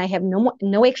sudden, I have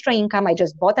no extra income. I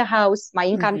just bought a house. My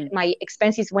income, my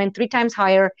expenses went 3 times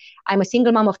higher. I'm a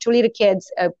single mom of 2 little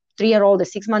kids, a 3-year-old, a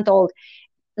 6-month-old.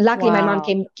 Luckily, my mom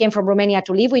came from Romania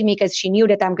to live with me because she knew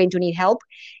that I'm going to need help.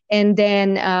 And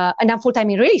then, and I'm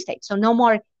full-time in real estate. So no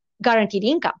more guaranteed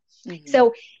income.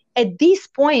 So at this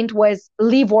point was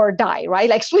live or die, right?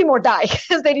 Like swim or die,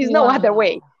 because there is no other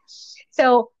way.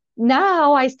 So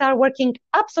now I start working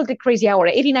absolutely crazy hour,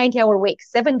 80, 90-hour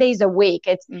weeks, 7 days a week.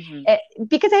 It's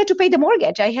because I had to pay the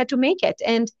mortgage. I had to make it.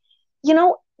 And,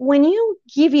 when you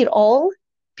give it all,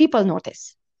 people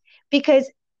notice because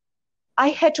I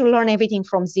had to learn everything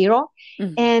from zero.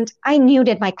 And I knew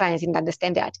that my clients didn't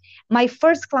understand that. My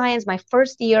first clients, my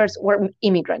first years were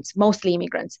immigrants, mostly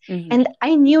immigrants. And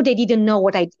I knew they didn't know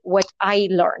what I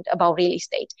learned about real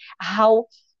estate, how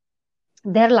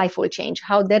their life will change,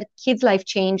 how their kids' life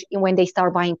change when they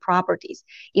start buying properties.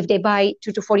 If they buy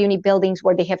 2 to 4 unit buildings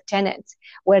where they have tenants,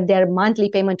 where their monthly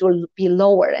payment will be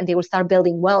lower and they will start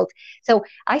building wealth. So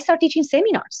I start teaching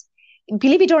seminars.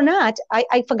 Believe it or not,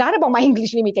 I forgot about my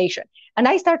English limitation. And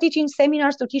I start teaching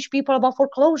seminars to teach people about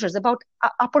foreclosures, about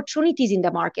opportunities in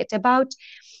the market, about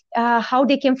how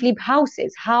they can flip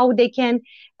houses, how they can,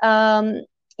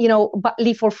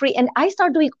 live for free. And I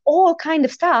start doing all kind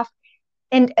of stuff.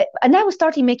 And I was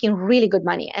starting making really good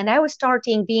money, and I was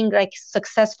starting being like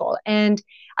successful. And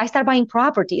I started buying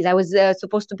properties. I was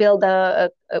supposed to build a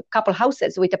couple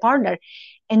houses with a partner,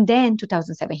 and then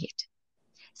 2007 hit.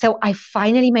 So I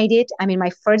finally made it. I mean, my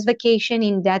first vacation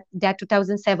in that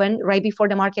 2007, right before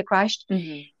the market crashed.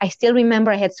 I still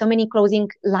remember I had so many closing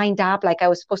lined up. Like I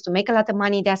was supposed to make a lot of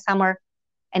money that summer.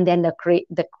 and then the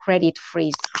credit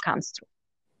freeze comes through,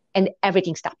 and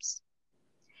everything stops.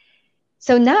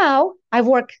 So now I've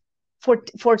worked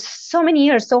for so many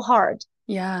years, so hard.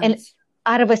 Yeah. And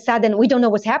out of a sudden, we don't know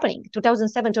what's happening.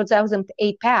 2007,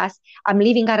 2008 passed. I'm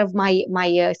living out of my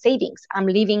savings.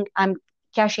 I'm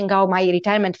cashing out my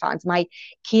retirement funds, my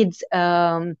kids'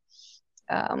 college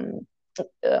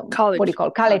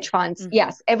funds. Mm-hmm.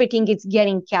 Yes, everything is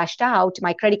getting cashed out.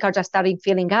 My credit cards are starting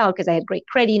filling out because I had great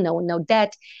credit, no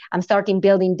debt. I'm starting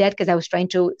building debt because I was trying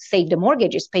to save the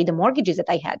mortgages, pay the mortgages that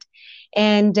I had.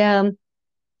 And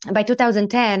by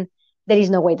 2010, there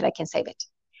is no way that I can save it.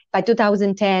 By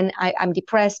 2010, I'm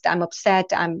depressed. I'm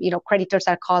upset. Creditors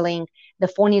are calling. The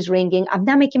phone is ringing. I'm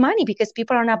not making money because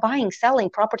people are not buying,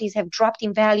 selling. Properties have dropped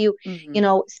in value. Mm-hmm.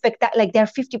 Like they're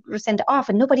 50% off,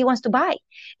 and nobody wants to buy.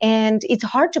 And it's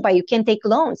hard to buy. You can't take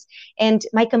loans. And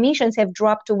my commissions have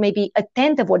dropped to maybe a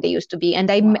tenth of what they used to be. And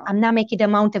I'm not making the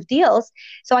amount of deals.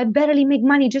 So I barely make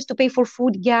money just to pay for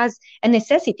food, gas, and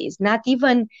necessities, not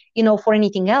even, for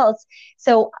anything else.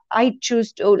 So I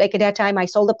choose to, like at that time, I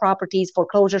sold the properties,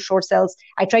 foreclosure, short sales.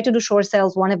 I tried to do short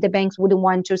sales. One of the banks wouldn't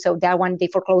want to. So that one, they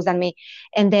foreclosed on me.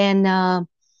 And then I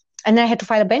had to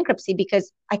file a bankruptcy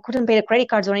because I couldn't pay the credit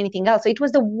cards or anything else. So it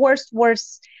was the worst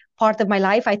part of my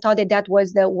life. I thought that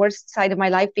was the worst side of my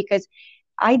life because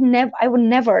I would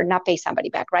never not pay somebody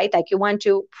back, right? Like you want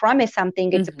to promise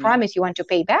something, it's mm-hmm. a promise you want to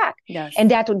pay back. Yes.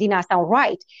 And that did not sound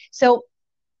right. So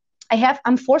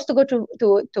I'm forced to go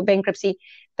to bankruptcy.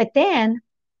 But then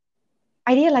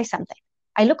I realized something.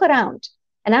 I look around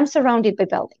and I'm surrounded by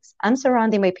buildings. I'm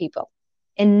surrounded by people.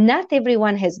 And not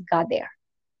everyone has got there.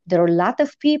 There are a lot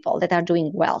of people that are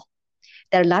doing well.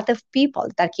 There are a lot of people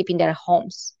that are keeping their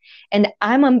homes. And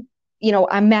I'm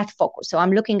math focused. So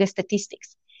I'm looking at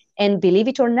statistics. And believe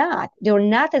it or not, there are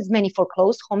not as many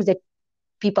foreclosed homes that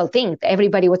people think.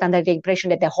 Everybody was under the impression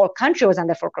that the whole country was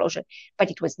under foreclosure,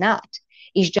 but it was not.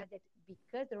 It's just that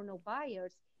because there are no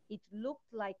buyers, it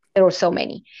looked like there were so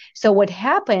many. So what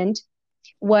happened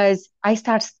was I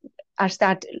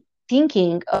start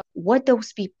thinking of what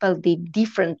those people did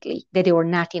differently, that they were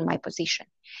not in my position.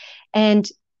 And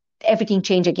everything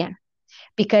changed again.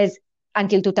 Because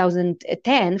until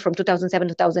 2010, from 2007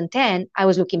 to 2010, I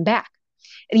was looking back.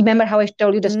 Remember how I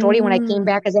told you the story when I came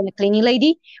back as a cleaning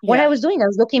lady? What I was doing, I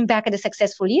was looking back at the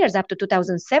successful years up to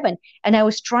 2007, and I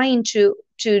was trying to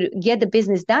get the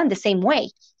business done the same way.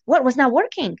 What was not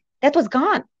working? That was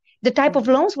gone. The type of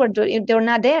loans they were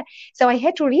not there. So I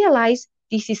had to realize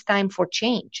this is time for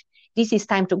change. This is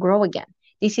time to grow again.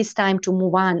 This is time to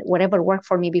move on, whatever worked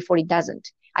for me before it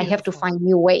doesn't. Beautiful. I have to find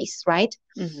new ways, right?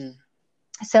 Mm-hmm.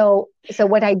 So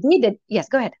what I did, yes,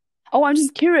 go ahead. Oh, I'm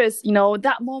just curious,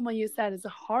 that moment you said is the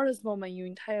hardest moment in your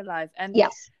entire life. And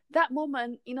yes, that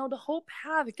moment, the whole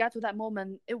path got to that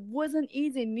moment, it wasn't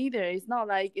easy neither. It's not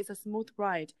like it's a smooth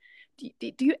ride.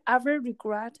 Do you ever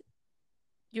regret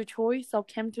your choice of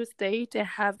came to a state and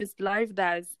have this life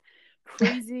that's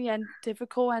crazy and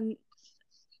difficult and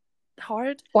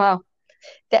hard? Wow.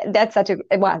 That's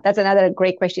another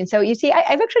great question. So you see,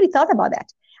 I've actually thought about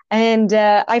that, and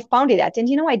I found it out. And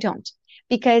I don't,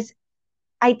 because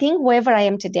I think wherever I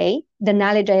am today, the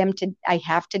knowledge I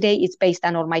have today is based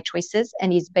on all my choices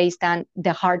and is based on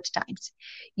the hard times.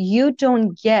 You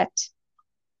don't get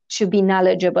to be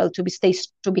knowledgeable,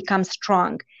 to become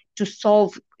strong, to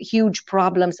solve huge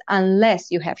problems unless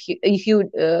you have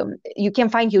you can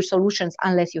find huge solutions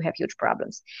unless you have huge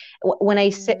problems. When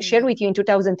I shared with you in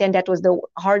 2010, that was the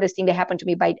hardest thing that happened to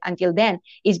me until then,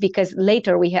 is because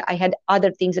later I had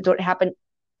other things that happened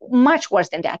much worse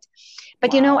than that.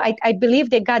 But wow. I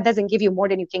believe that God doesn't give you more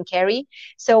than you can carry.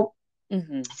 So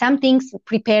some things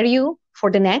prepare you for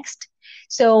the next.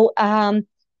 So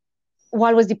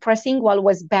while it was depressing, while it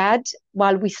was bad,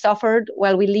 while we suffered,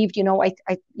 while we lived,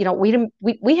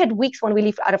 we had weeks when we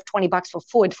lived out of $20 for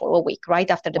food for a week,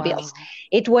 right after the bills.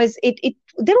 It was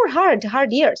they were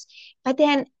hard years. But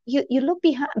then you look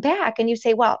back and you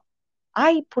say, well,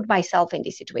 I put myself in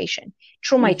this situation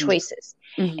through my choices,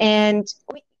 and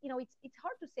it's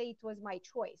hard to say it was my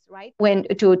choice, right? When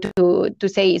to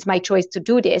say it's my choice to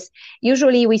do this,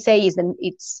 usually we say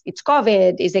it's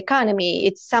COVID, it's economy,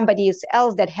 it's somebody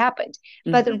else that happened.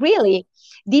 But really,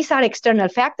 these are external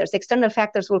factors. External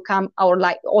factors will come our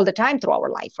life all the time through our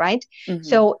life, right?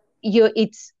 So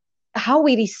it's how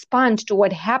we respond to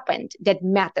what happened that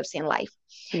matters in life.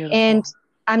 Beautiful. And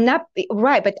I'm not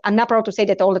right, but I'm not proud to say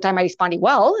that all the time I responded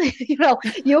well.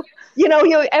 You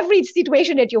every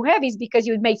situation that you have is because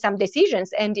you made some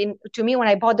decisions. And to me, when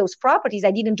I bought those properties,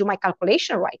 I didn't do my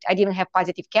calculation right. I didn't have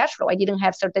positive cash flow. I didn't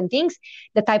have certain things.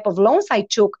 The type of loans I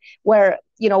took were,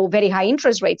 very high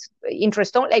interest rates,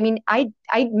 interest only. I mean, I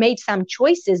made some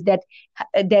choices that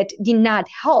did not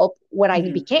help what I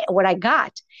became, what I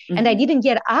got. And I didn't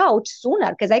get out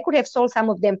sooner, because I could have sold some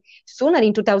of them sooner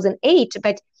in 2008,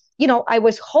 but I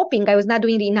was hoping, I was not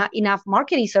doing enough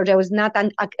market research. I was not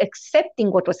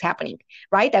accepting what was happening,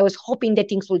 right? I was hoping that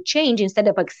things would change instead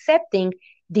of accepting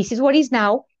this is what is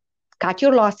now. Cut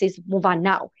your losses, move on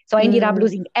now. So I ended up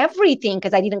losing everything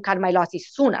because I didn't cut my losses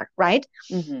sooner, right?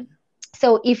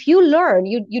 So if you learn,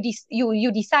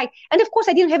 you decide. And of course,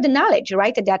 I didn't have the knowledge,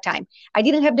 right, at that time. I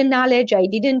didn't have the knowledge. I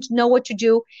didn't know what to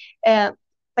do.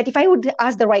 But if I would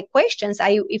ask the right questions,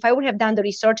 if I would have done the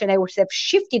research, and I would have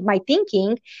shifted my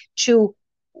thinking to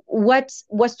what's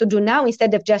to do now,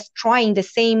 instead of just trying the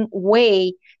same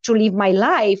way to live my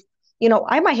life,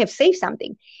 I might have saved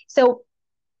something. So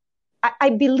I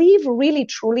believe really,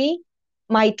 truly,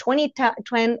 my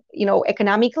 2010,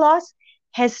 economic loss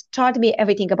has taught me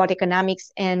everything about economics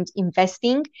and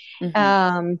investing.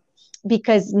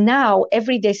 Because now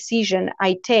every decision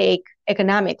I take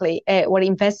economically or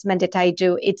investment that I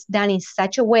do, it's done in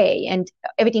such a way, and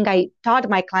everything I taught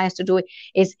my clients to do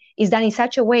is done in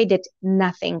such a way that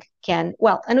nothing can,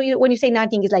 well, I know when you say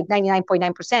nothing, is like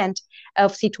 99.9%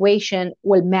 of situation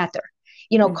will matter.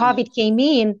 COVID came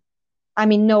in,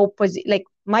 I'm in no position, like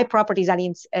my properties are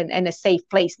in a safe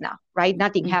place now, right?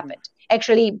 Nothing happened.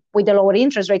 Actually, with the lower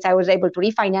interest rates, I was able to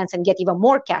refinance and get even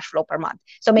more cash flow per month.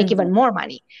 So make even more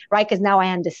money, right? Because now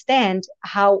I understand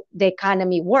how the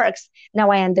economy works.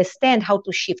 Now I understand how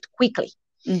to shift quickly.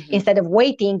 Instead of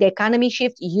waiting, the economy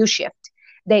shift, you shift.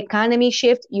 The economy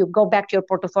shift, you go back to your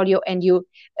portfolio and you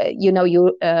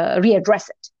readdress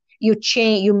it. You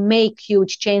change, you make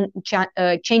huge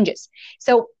changes.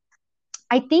 So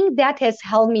I think that has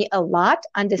helped me a lot,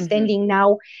 understanding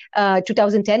now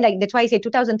 2010. Like, that's why I say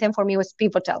 2010 for me was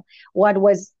pivotal. What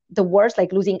was the worst,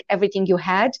 like losing everything you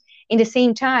had in the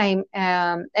same time.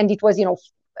 And it was,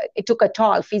 it took a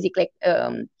toll physically,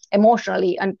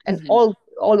 emotionally, and all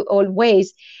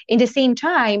ways. In the same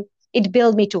time, it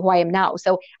built me to who I am now.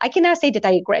 So I cannot say that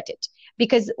I regret it,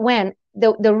 because when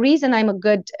the reason I'm a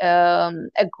great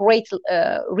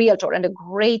realtor and a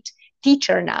great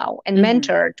teacher now and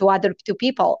mentor to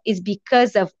people is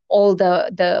because of all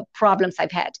the problems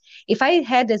I've had. If I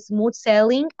had a smooth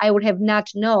sailing, I would have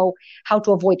not know how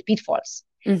to avoid pitfalls.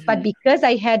 But because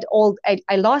I had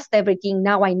I lost everything,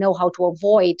 now I know how to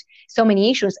avoid so many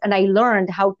issues, and I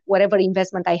learned how, whatever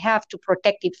investment I have, to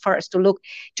protect it first,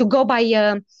 to go by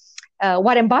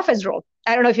Warren Buffett's rule.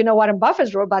 I don't know if you know Warren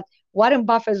Buffett's rule, but Warren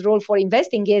Buffett's rule for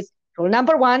investing is: rule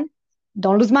number 1,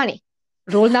 don't lose money.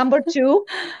 Rule number 2,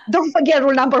 don't forget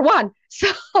rule number 1.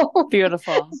 So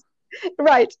beautiful.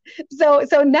 Right.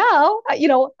 So now,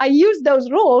 I use those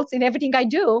rules in everything I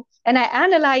do, and I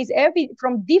analyze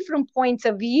from different points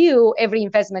of view, every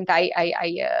investment I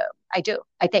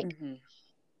take.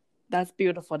 That's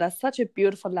beautiful. That's such a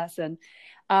beautiful lesson.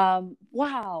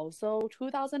 Wow. So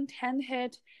 2010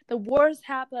 hit, the worst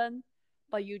happened,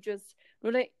 but you just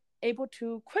really able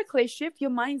to quickly shift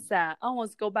your mindset,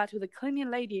 almost go back to the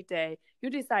cleaning lady day. You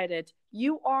decided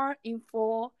you are in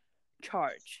full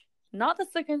charge. Not the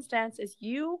circumstance, it's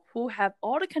you who have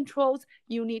all the controls.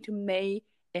 You need to make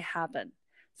it happen.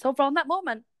 So from that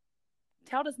moment,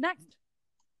 tell us next.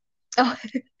 Oh,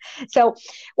 so,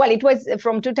 well, it was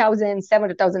from 2007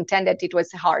 to 2010 that it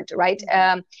was hard, right?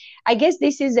 I guess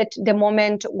this is at the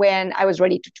moment when I was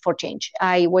ready for change.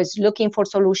 I was looking for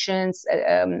solutions.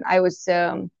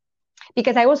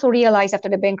 Because I also realized after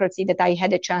the bankruptcy that I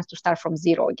had a chance to start from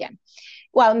zero again.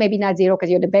 Well, maybe not zero, because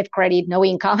you had a bad credit, no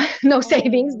income, no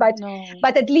savings, but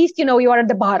at least, you are at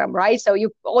the bottom, right? So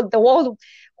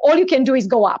all you can do is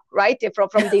go up, right?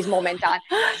 From this moment on.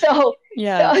 So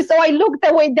I looked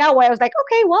the way that way. I was like,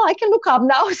 okay, well, I can look up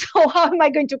now. So how am I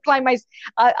going to climb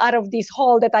out of this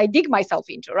hole that I dig myself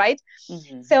into, right?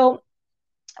 So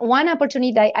one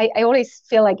opportunity, I always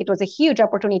feel like it was a huge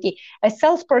opportunity. A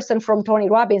salesperson from Tony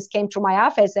Robbins came to my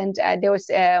office, and they was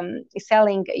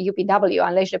selling UPW,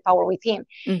 Unleash the Power Within.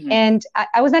 And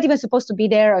I was not even supposed to be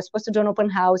there. I was supposed to do an open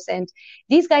house. And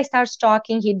this guy starts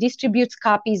talking. He distributes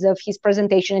copies of his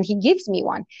presentation, and he gives me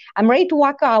one. I'm ready to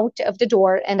walk out of the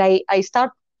door, and I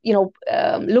start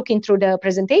looking through the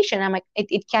presentation, I'm like,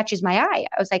 it catches my eye.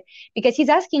 I was like, because he's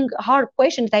asking hard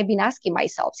questions I've been asking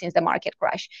myself since the market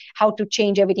crash, how to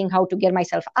change everything, how to get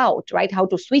myself out, right? How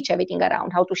to switch everything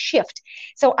around, how to shift.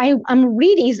 So I'm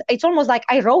reading, it's almost like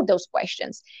I wrote those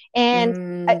questions.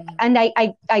 And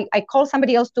I called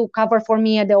somebody else to cover for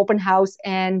me at the open house.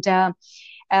 And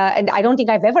I don't think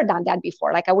I've ever done that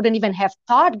before. Like I wouldn't even have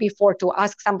thought before to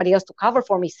ask somebody else to cover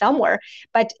for me somewhere.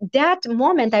 But that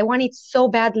moment, I wanted so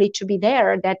badly to be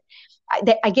there that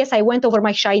I guess I went over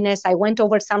my shyness. I went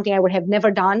over something I would have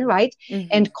never done, right?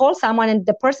 And called someone, and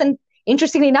the person,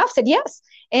 interestingly enough, said yes.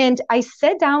 And I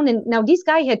sat down, and now this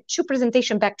guy had 2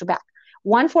 presentations back to back.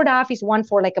 One for the office, one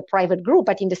for like a private group,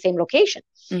 but in the same location.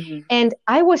 And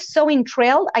I was so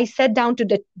enthralled. I sat down to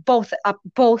the both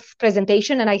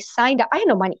presentation, and I signed up. I had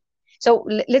no money. So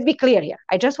let's be clear here.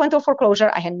 I just went to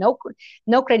foreclosure. I had no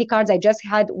credit cards. I just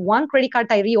had one credit card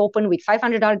I reopened with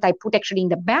 $500 I put actually in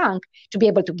the bank to be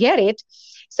able to get it.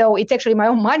 So it's actually my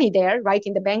own money there, right,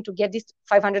 in the bank to get this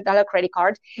 $500 credit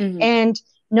card. And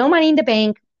no money in the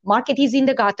bank. Market is in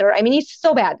the gutter. I mean, it's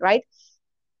so bad, right?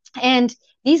 And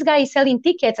this guy is selling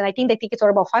tickets, and I think the tickets are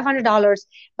about $500.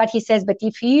 But he says, but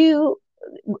if you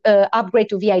upgrade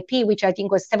to VIP, which I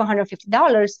think was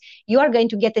 $750, you are going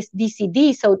to get this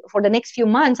DCD. So for the next few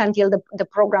months until the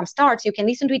program starts, you can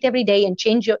listen to it every day and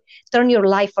turn your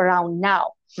life around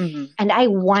now. And I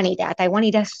wanted that. I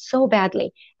wanted that so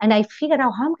badly. And I figured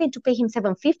out how I'm going to pay him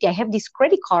 $750. I have this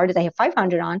credit card that I have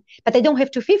 $500 on, but I don't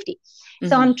have $250.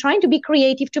 So I'm trying to be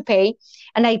creative to pay.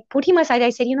 And I put him aside.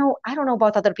 I said, I don't know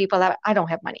about other people. I don't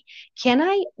have money. Can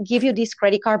I give you this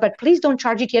credit card? But please don't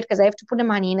charge it yet because I have to put the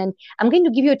money in. And I'm going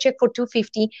to give you a check for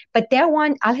 $250. But that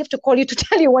one, I'll have to call you to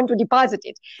tell you when to deposit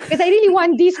it. Because I really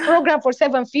want this program for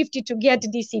 $750 to get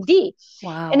DCD.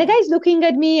 Wow. And the guy's looking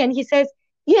at me and he says,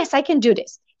 yes, I can do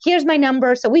this. Here's my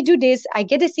number. So we do this. I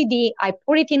get a CD. I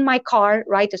put it in my car,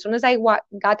 right? As soon as I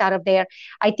got out of there,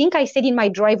 I think I sat in my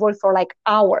driveway for like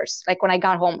hours, like when I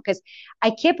got home, because I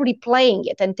kept replaying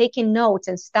it and taking notes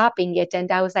and stopping it.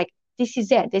 And I was like, this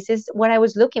is it. This is what I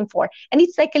was looking for. And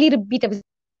it's like a little bit of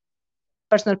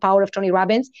Personal Power of Tony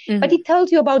Robbins, but it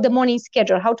tells you about the morning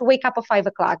schedule, how to wake up at 5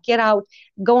 o'clock, get out,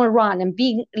 go and run, and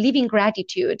live in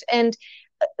gratitude and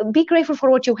be grateful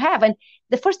for what you have. And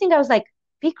the first thing I was like,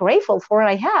 be grateful for what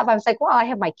I have. I was like, well, I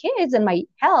have my kids and my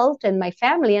health and my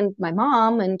family and my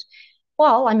mom. And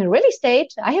well, I'm in real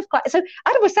estate. I have, so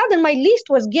all of a sudden my list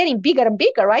was getting bigger and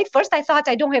bigger, right? First, I thought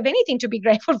I don't have anything to be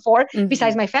grateful for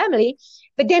besides my family.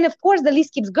 But then of course the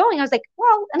list keeps going. I was like,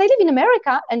 well, and I live in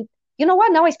America, and you know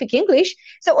what? Now I speak English.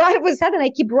 So all of a sudden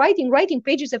I keep writing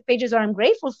pages of pages that I'm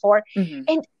grateful for.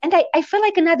 And I felt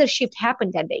like another shift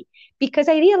happened that day because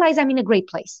I realized I'm in a great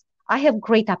place. I have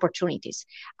great opportunities.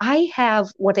 I have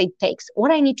what it takes. What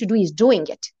I need to do is doing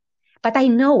it. But I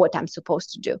know what I'm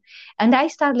supposed to do. And I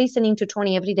start listening to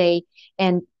Tony every day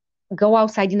and go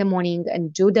outside in the morning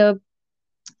and do the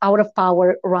Hour of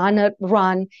Power,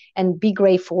 run and be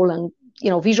grateful and,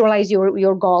 visualize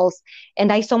your goals.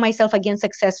 And I saw myself again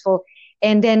successful.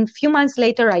 And then a few months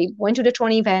later, I went to the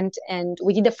Tony event and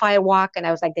we did the fire walk. And I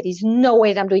was like, there is no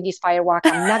way that I'm doing this fire walk.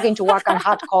 I'm not going to walk on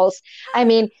hot coals. I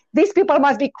mean, these people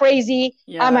must be crazy.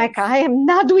 Yes. I'm like, I am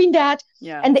not doing that.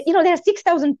 Yes. And, there are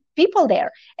 6,000 people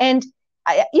there. And,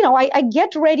 I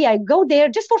get ready. I go there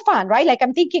just for fun, right? Like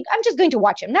I'm thinking, I'm just going to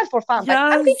watch them, not for fun, but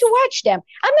I'm going to watch them.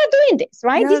 I'm not doing this,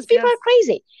 right? These people are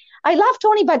crazy. I love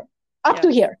Tony, but up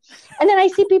to here. And then I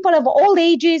see people of all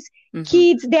ages,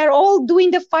 kids, they're all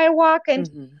doing the firewalk and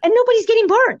nobody's getting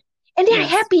burned. And they're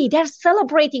happy. They're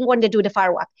celebrating when they do the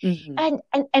firewalk. And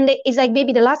it's like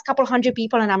maybe the last couple hundred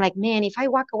people. And I'm like, man, if I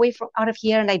walk away out of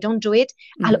here and I don't do it,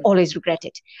 I'll always regret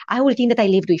it. I will think that I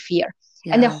lived with fear.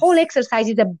 Yes. And the whole exercise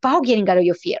is about getting out of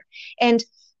your fear. And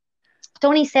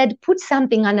Tony said, put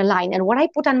something on the line. And what I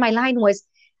put on my line was,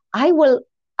 I will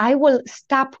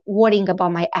stop worrying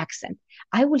about my accent.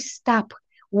 I will stop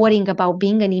worrying about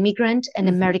being an immigrant and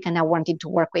American not wanting to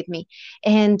work with me.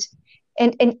 And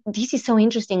this is so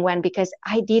interesting, because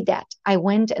I did that. I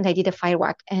went and I did a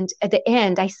firewalk. And at the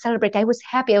end, I celebrated. I was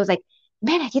happy. I was like,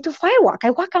 man, I did a firewalk.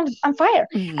 I walk on fire,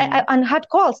 on hot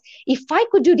coals. If I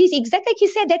could do this, exactly like you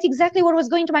said, that's exactly what was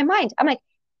going to my mind. I'm like,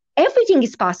 everything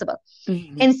is possible.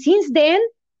 And since then,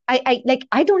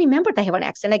 I don't remember that I have an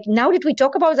accent. Like now that we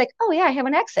talk about it, I was like, oh yeah, I have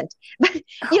an accent. But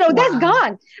that's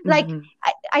gone. Like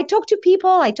I talk to people,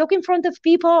 I talk in front of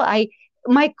people.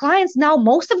 My clients now,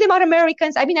 most of them are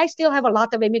Americans. I mean, I still have a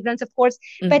lot of immigrants, of course,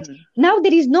 but now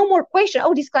there is no more question.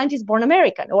 Oh, this client is born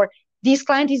American, or this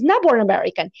client is not born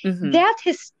American. That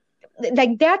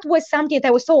was something that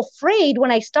I was so afraid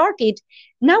when I started.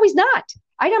 Now it's not.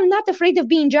 I am not afraid of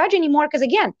being judged anymore. Because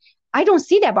again, I don't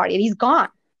see that barrier. It's gone.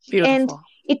 Beautiful. And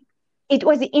it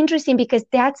was interesting because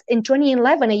that's in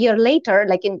 2011, a year later,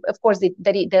 like of course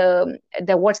the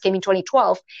awards came in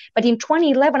 2012, but in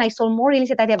 2011 I sold more real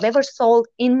estate than I've ever sold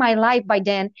in my life by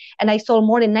then, and I sold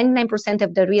more than 99%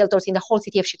 of the realtors in the whole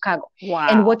city of Chicago. Wow.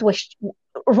 And what was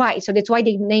right, so that's why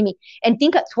they named me. And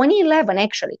think of 2011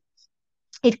 actually.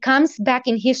 It comes back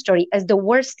in history as the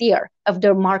worst year of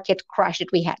the market crash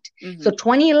that we had. Mm-hmm. So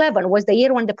 2011 was the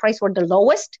year when the price were the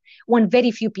lowest, when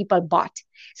very few people bought.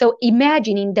 So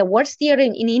imagine in the worst year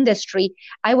in industry,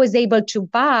 I was able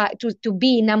to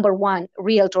be number one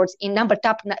realtors in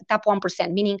top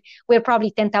 1%, meaning we're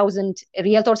probably 10,000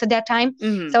 realtors at that time.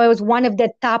 Mm-hmm. So I was one of the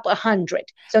top 100.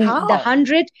 So How? The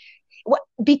 100,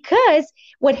 because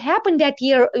what happened that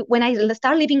year when I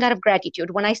start living out of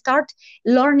gratitude, when I start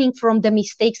learning from the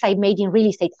mistakes I made in real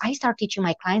estate, I start teaching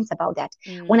my clients about that.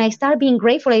 Mm. When I start being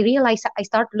grateful, I realized I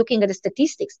start looking at the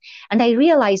statistics, and I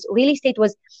realized real estate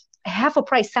was half a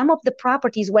price. Some of the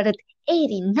properties were at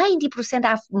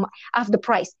 80-90% off the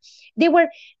price. They were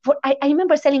I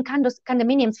remember selling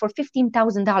condominiums for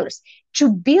 $15,000.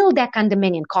 To build that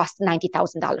condominium cost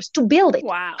 $90,000 to build it.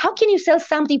 Wow. How can you sell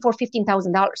something for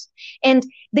 $15,000? And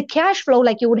the cash flow,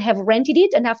 like you would have rented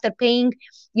it, and after paying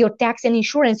your tax and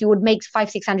insurance, you would make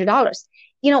 $500-600.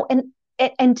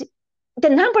 And the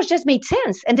numbers just made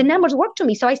sense, and the numbers worked to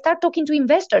me. So I start talking to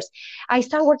investors. I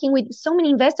start working with so many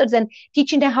investors and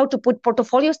teaching them how to put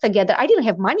portfolios together. I didn't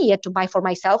have money yet to buy for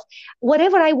myself.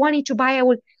 Whatever I wanted to buy, I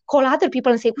would call other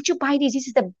people and say, would you buy this? This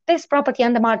is the best property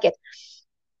on the market.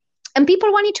 And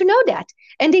people wanted to know that.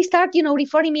 And they start,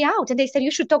 referring me out. And they said,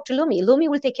 you should talk to Lumi. Lumi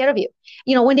will take care of you.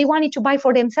 When they wanted to buy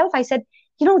for themselves, I said,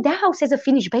 that house has a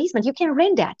finished basement. You can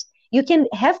rent that. You can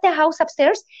have the house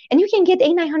upstairs, and you can get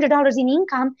 $800-900 in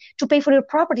income to pay for your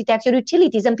property tax, your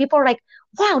utilities. And people are like,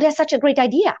 wow, that's such a great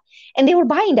idea. And they were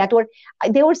buying that. Or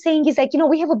they were saying, it's like,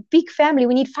 we have a big family.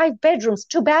 We need 5 bedrooms,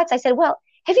 2 baths. I said, well,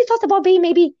 have you thought about being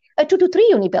maybe a 2 to 3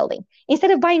 unit building?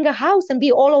 Instead of buying a house and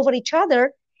be all over each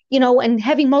other, and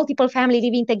having multiple family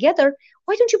living together,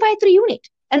 why don't you buy a 3 unit?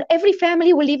 And every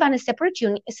family will live on a separate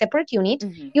unit.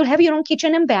 Mm-hmm. You'll have your own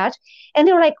kitchen and bath. And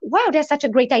they were like, wow, that's such a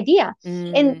great idea.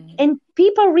 Mm. And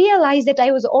people realized that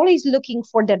I was always looking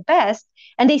for the best,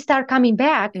 and they start coming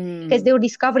back because they were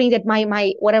discovering that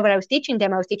my whatever I was teaching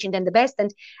them the best.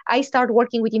 And I started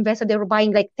working with investors. They were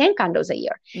buying like 10 condos a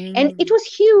year. And it was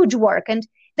huge work. And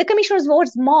the commissions were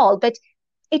small, but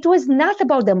it was not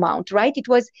about the amount, right? It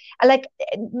was like,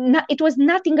 it was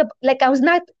nothing like I was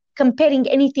not comparing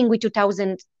anything with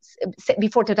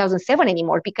before 2007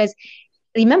 anymore, because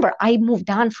remember, I moved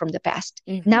on from the past.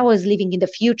 Mm-hmm. Now I was living in the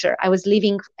future. I was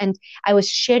living and I was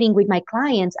sharing with my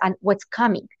clients on what's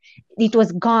coming. It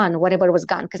was gone, whatever was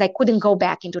gone, because I couldn't go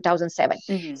back in 2007.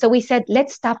 Mm-hmm. So we said,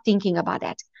 let's stop thinking about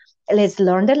that. Let's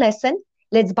learn the lesson.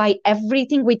 Let's buy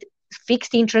everything with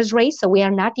fixed interest rates, so we are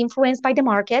not influenced by the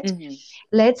market. Mm-hmm.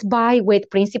 Let's buy with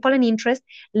principal and interest.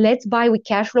 Let's buy with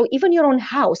cash flow. Even your own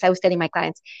house, I was telling my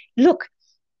clients, look,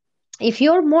 if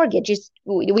your mortgage is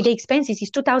with the expenses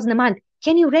is $2,000 a month,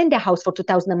 can you rent the house for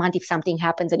 $2,000 a month if something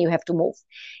happens and you have to move?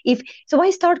 So I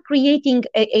start creating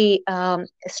a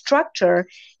structure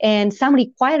and some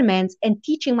requirements and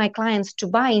teaching my clients to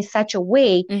buy in such a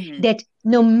way that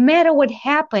no matter what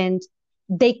happened,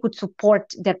 they could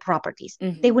support their properties.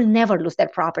 Mm-hmm. They will never lose their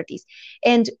properties.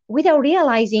 And without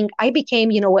realizing, I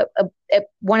became,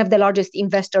 one of the largest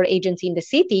investor agents in the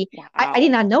city. Wow. I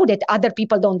did not know that other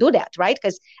people don't do that, right?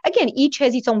 Because again, each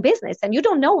has its own business, and you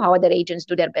don't know how other agents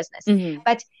do their business. Mm-hmm.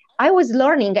 But I was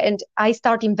learning, and I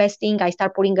start investing. I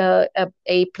start putting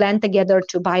a plan together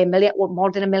to buy $1 million or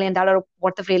more than $1 million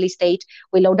worth of real estate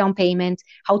with low down payment,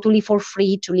 how to live for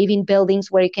free, to live in buildings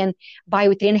where you can buy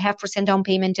with 3.5% down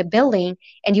payment a building,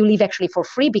 and you live actually for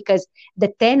free because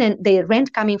the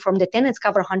rent coming from the tenants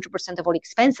cover 100% of all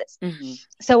expenses. Mm-hmm.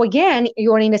 So again,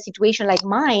 you're in a situation like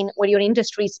mine where your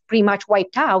industry is pretty much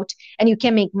wiped out and you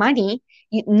can make money.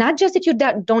 Not just that you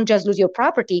don't just lose your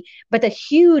property, but a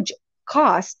huge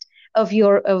cost of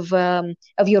your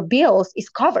bills is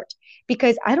covered.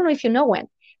 Because I don't know if you know when,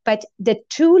 but the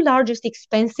 2 largest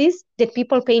expenses that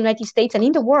people pay in the United States and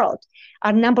in the world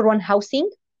are number 1, housing,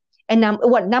 and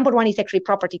number 1 is actually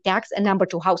property tax, and number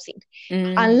 2, housing.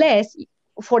 Unless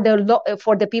for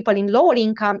the people in lower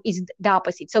income is the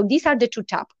opposite. So these are the 2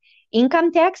 top: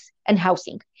 income tax and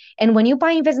housing. And when you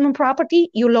buy investment property,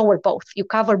 you lower both, you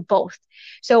cover both.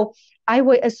 So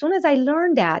as soon as I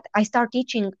learned that, I start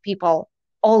teaching people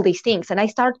all these things, and I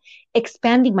start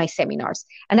expanding my seminars,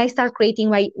 and I start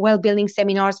creating my well-building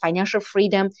seminars, financial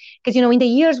freedom. Because, in the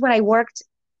years where I worked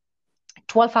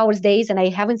 12 hours days and I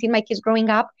haven't seen my kids growing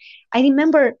up, I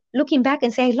remember looking back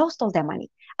and say, I lost all that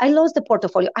money. I lost the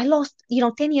portfolio. I lost,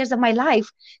 10 years of my life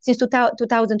since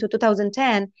 2000 to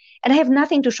 2010, and I have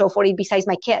nothing to show for it besides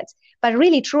my kids. But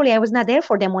really, truly, I was not there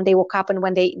for them when they woke up and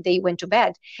when they went to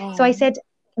bed. Oh. So I said,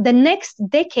 the next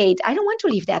decade, I don't want to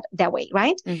live that way,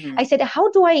 right? Mm-hmm. I said, how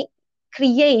do I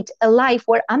create a life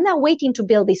where I'm not waiting to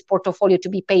build this portfolio to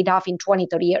be paid off in 20,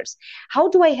 30 years? How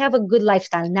do I have a good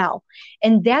lifestyle now?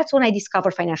 And that's when I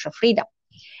discovered financial freedom.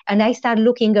 And I started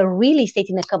looking at real estate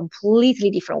in a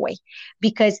completely different way,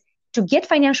 because to get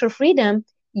financial freedom,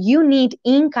 you need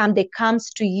income that comes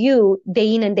to you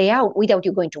day in and day out without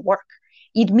you going to work.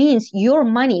 It means your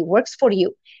money works for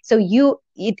you. So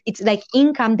it's like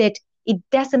income that it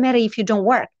doesn't matter if you don't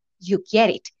work, you get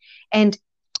it. And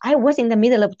I was in the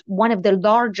middle of one of the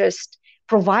largest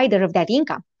provider of that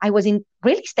income. I was in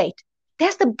real estate.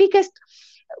 That's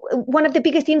one of the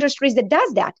biggest industries that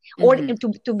does that. Mm-hmm. Or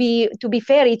to be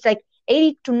fair, it's like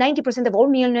 80 to 90% of all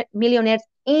millionaires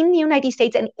in the United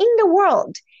States and in the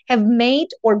world have made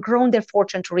or grown their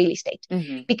fortune to real estate.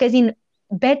 Mm-hmm. Because in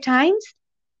bad times,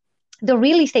 the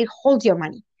real estate holds your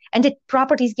money and the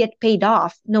properties get paid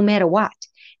off no matter what.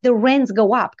 The rents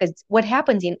go up, because what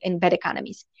happens in bad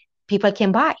economies? People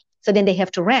can buy, so then they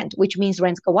have to rent, which means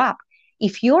rents go up.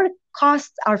 If your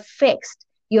costs are fixed,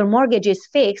 your mortgage is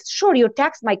fixed, sure, your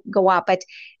tax might go up, but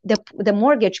the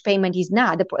mortgage payment is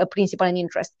not the principal and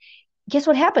interest. Guess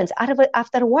what happens?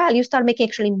 After a while, you start making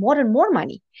actually more and more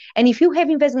money. And if you have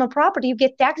investment property, you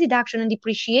get tax deduction and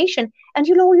depreciation, and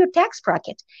you lower your tax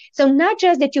bracket. So not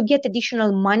just that you get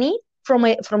additional money from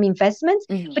investments,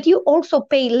 mm-hmm. but you also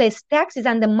pay less taxes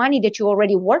on the money that you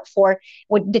already work for,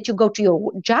 that you go to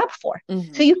your job for.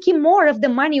 Mm-hmm. So you keep more of the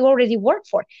money you already work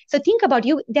for. So think about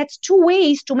that's two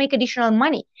ways to make additional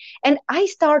money. And I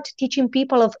start teaching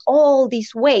people of all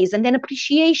these ways, and then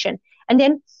appreciation, and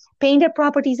then paying their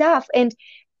properties off. And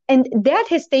that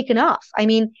has taken off. I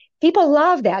mean, people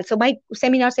love that. So my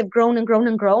seminars have grown and grown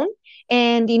and grown.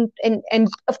 And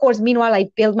of course, meanwhile, I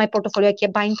built my portfolio. I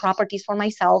kept buying properties for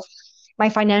myself. My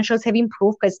financials have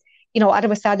improved because, out of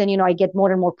a sudden, I get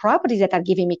more and more properties that are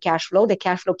giving me cash flow. The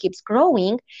cash flow keeps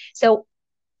growing. So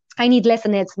I need less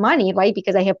and less money, right?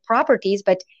 Because I have properties,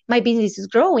 but my business is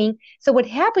growing. So what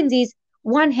happens is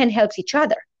one hand helps each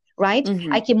other, right?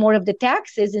 Mm-hmm. I keep more of the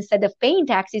taxes instead of paying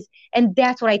taxes. And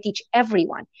that's what I teach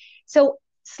everyone. So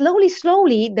slowly,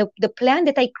 the plan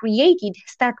that I created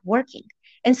start working.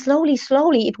 And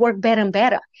slowly, it worked better and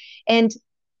better. And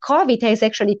COVID has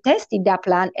actually tested that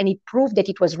plan, and it proved that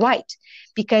it was right,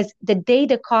 because the day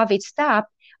the COVID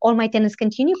stopped, all my tenants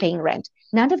continue paying rent.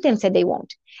 None of them said they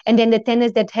won't. And then the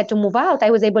tenants that had to move out,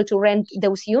 I was able to rent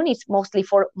those units mostly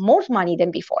for more money than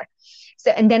before.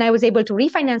 So, and then I was able to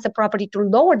refinance the property to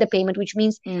lower the payment, which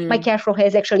means my cash flow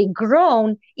has actually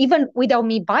grown even without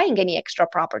me buying any extra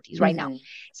properties right now.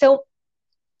 So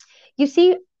you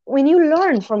see, when you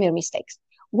learn from your mistakes,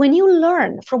 when you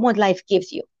learn from what life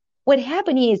gives you, what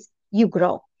happens is you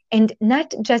grow. And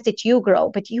not just that you grow,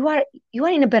 but you are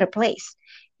in a better place.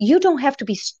 You don't have to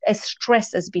be as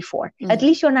stressed as before. At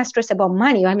least you're not stressed about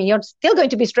money. I mean, you're still going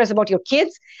to be stressed about your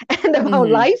kids and about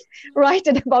life, right?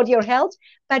 And about your health.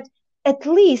 But at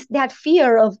least that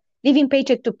fear of living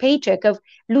paycheck to paycheck, of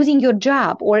losing your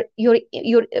job or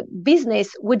your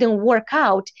business wouldn't work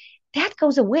out, that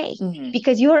goes away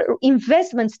because your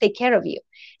investments take care of you.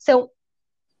 So,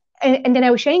 and then I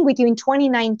was sharing with you in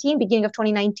 2019, beginning of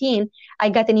 2019, I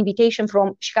got an invitation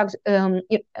from Chicago's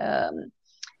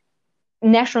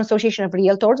National Association of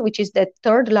Realtors, which is the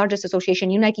third largest association in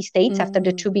the United States after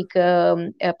the two big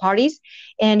parties.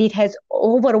 And it has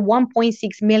over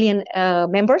 1.6 million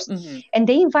members. And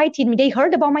they invited me, they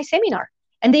heard about my seminar.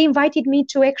 And they invited me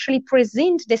to actually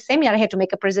present the seminar. I had to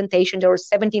make a presentation. There were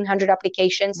 1,700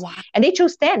 applications. Wow. And they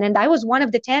chose 10. And I was one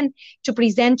of the 10 to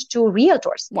present to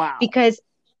realtors. Wow. Because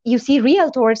you see,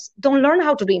 realtors don't learn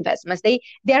how to do investments. They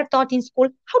are taught in school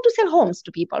how to sell homes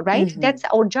to people, right? That's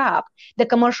our job. The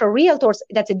commercial realtors,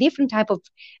 that's a different type of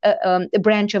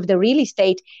branch of the real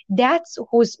estate. That's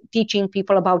who's teaching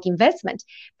people about investment.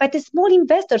 But the small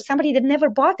investor, somebody that never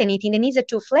bought anything, that needs a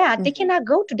 2 flat, they cannot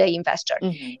go to the investor.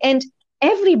 And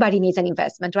everybody needs an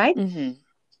investment, right?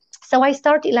 So I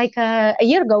started like a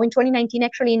year ago in 2019,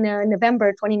 actually in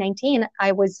November 2019,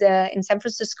 I was in San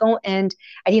Francisco and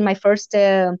I did my first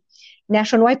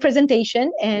nationwide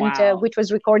presentation, and which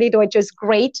was recorded, which is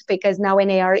great because now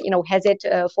NAR, has it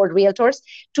for realtors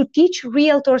to teach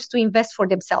realtors to invest for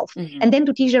themselves and then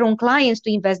to teach their own clients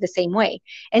to invest the same way.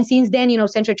 And since then,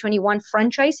 Century 21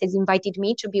 franchise has invited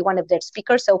me to be one of their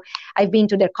speakers. So I've been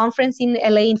to their conference in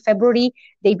LA in February.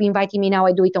 They've been inviting me now.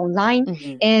 I do it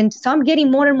online. And so I'm getting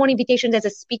more and more invitations as a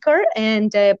speaker,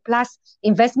 and plus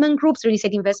investment groups, real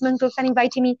estate investment groups are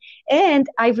inviting me. And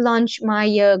I've launched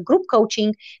my group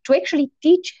coaching to actually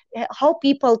teach how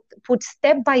people put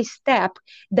step by step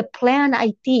the plan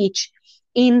I teach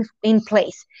in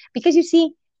place. Because you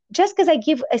see, just because I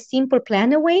give a simple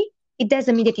plan away, it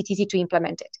doesn't mean that it's easy to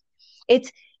implement it.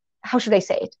 It's, how should I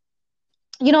say it?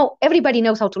 You know, everybody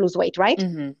knows how to lose weight, right?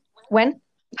 When?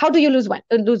 How do you lose weight?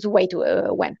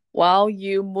 When? Well,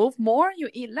 you move more, you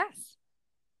eat less.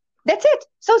 That's it.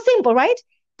 So simple, right?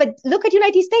 But look at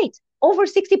United States. Over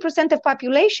 60% of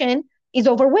population is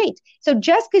overweight. So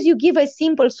just because you give a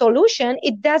simple solution,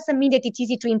 it doesn't mean that it's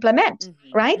easy to implement,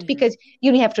 right? Because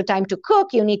you have to time to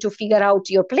cook, you need to figure out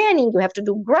your planning, you have to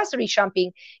do grocery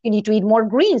shopping, you need to eat more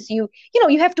greens, you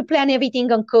have to plan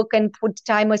everything and cook and put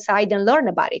time aside and learn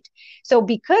about it. So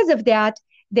because of that,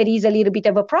 there is a little bit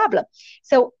of a problem.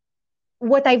 So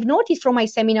what I've noticed from my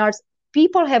seminars,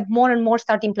 people have more and more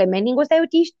start implementing what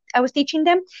I was teaching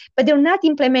them, but they're not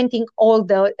implementing all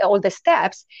the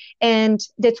steps. And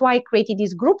that's why I created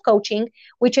this group coaching,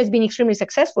 which has been extremely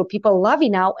successful. People love it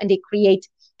now, and they create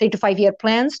 3 to 5 year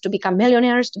plans to become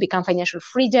millionaires, to become financially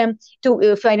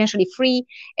free.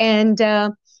 And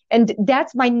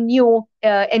that's my new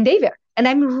endeavor. And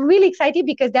I'm really excited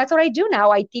because that's what I do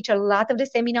now. I teach a lot of the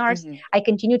seminars. I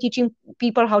continue teaching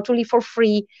people how to live for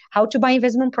free, how to buy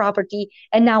investment property.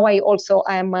 And now I also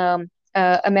am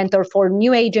a mentor for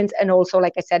new agents, and also,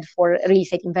 like I said, for real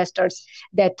estate investors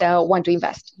that want to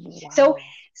invest. Wow.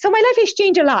 So my life has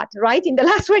changed a lot, right? In the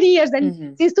last 20 years.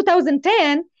 And since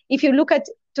 2010, if you look at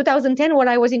 2010, what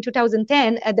I was in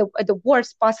 2010 at the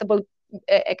worst possible,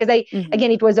 because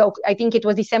again, it was, I think it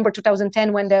was December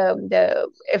 2010 when the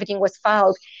everything was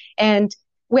filed, and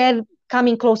we're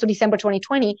coming close to December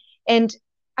 2020, and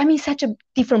I'm in such a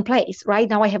different place right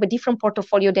now. I have a different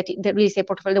portfolio, the real estate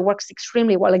portfolio that works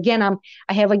extremely well. Again,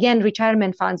 I have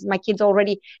retirement funds. My kids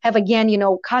already have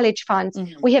college funds.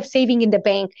 We have saving in the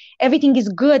bank. Everything is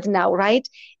good now, right?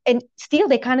 And still,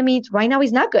 the economy right now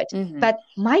is not good, but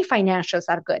my financials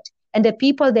are good. And the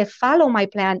people that follow my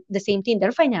plan, the same thing,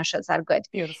 their financials are good.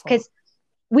 Because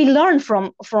we learn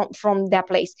from that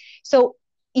place. So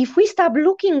if we stop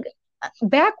looking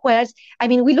backwards,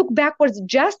 we look backwards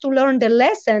just to learn the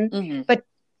lesson, but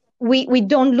we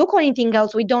don't look on anything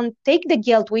else. We don't take the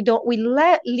guilt. We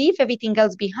leave everything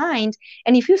else behind.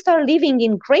 And if you start living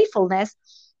in gratefulness,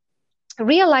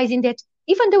 realizing that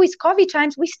even though it's COVID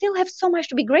times, we still have so much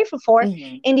to be grateful for.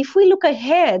 And if we look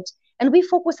ahead, and we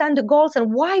focus on the goals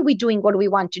and why we're doing what we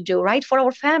want to do, right? For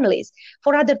our families,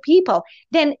 for other people,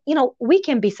 then, we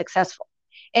can be successful.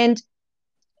 And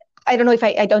I don't know if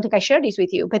I don't think I shared this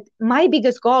with you, but my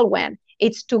biggest goal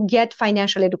it's to get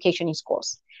financial education in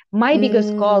schools. My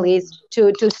biggest goal is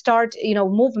to start,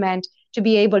 movement to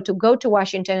be able to go to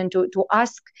Washington and to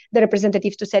ask the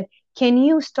representatives to say, can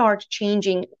you start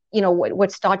changing,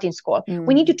 what's taught in school?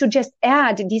 We need to just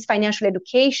add this financial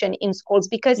education in schools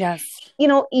because,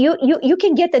 you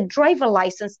can get a driver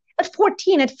license at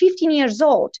 14, at 15 years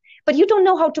old, but you don't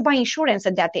know how to buy insurance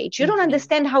at that age. You don't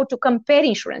understand how to compare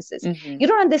insurances. You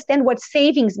don't understand what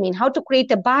savings mean, how to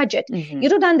create a budget. You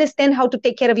don't understand how to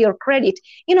take care of your credit.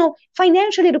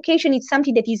 Financial education is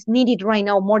something that is needed right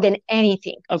now more than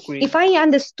anything. Agreed. If I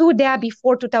understood that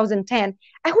before 2010,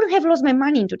 I wouldn't have lost my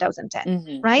money in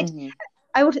 2010, right?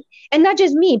 I would, and not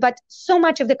just me, but so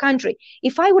much of the country.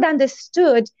 If I would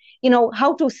understood,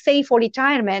 how to save for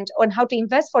retirement or how to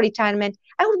invest for retirement,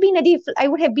 I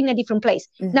would have been in a different place.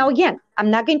 Now, again, I'm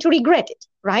not going to regret it,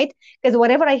 right? Because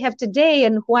whatever I have today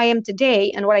and who I am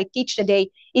today and what I teach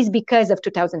today is because of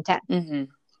 2010.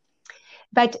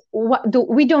 But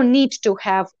we don't need to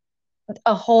have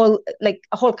a whole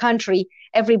country,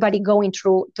 everybody going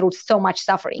through so much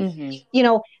suffering.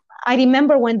 I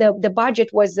remember when the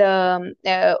budget was earlier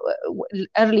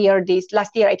this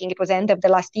last year, I think it was the end of the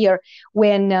last year,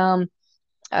 when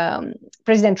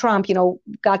President Trump,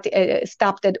 got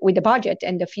stopped with the budget,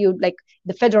 and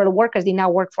the federal workers did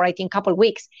not work for, I think, a couple of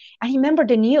weeks. I remember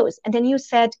the news, and the news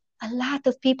said a lot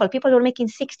of people who were making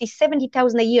 60,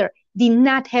 70,000 a year did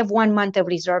not have 1 month of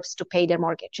reserves to pay their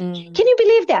mortgage. Can you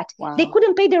believe that? Wow. They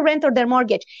couldn't pay their rent or their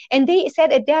mortgage. And they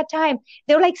said at that time,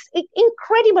 they were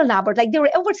incredible numbers. They were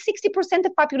over 60%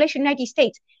 of population in the United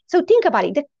States. So think about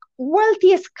it, the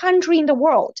wealthiest country in the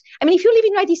world. If you live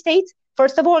in the United States,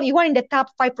 first of all, you are in the top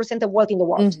 5% of wealth in the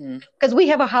world. Because we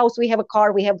have a house, we have a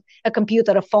car, we have a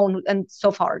computer, a phone, and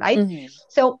so far, right?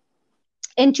 So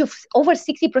and over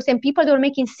 60% people that were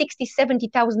making 60,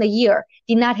 70,000 a year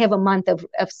did not have a month of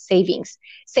savings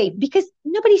saved, because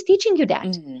nobody's teaching you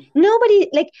that. Nobody,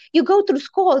 like, you go through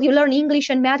school, you learn English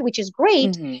and math, which is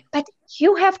great, but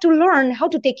you have to learn how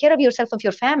to take care of yourself, of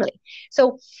your family.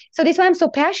 So that's why I'm so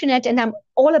passionate, and I'm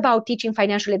all about teaching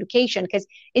financial education, because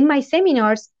in my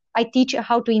seminars, I teach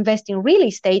how to invest in real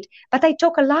estate, but I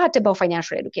talk a lot about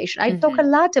financial education. I talk a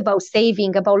lot about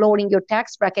saving, about lowering your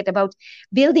tax bracket, about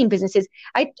building businesses.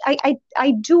 I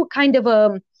do kind of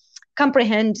a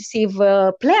comprehensive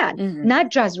plan,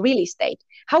 not just real estate.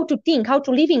 How to think, how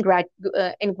to live in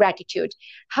gratitude,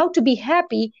 how to be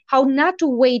happy, how not to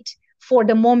wait for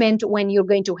the moment when you're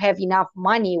going to have enough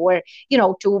money, where, you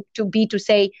know, to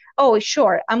say, oh,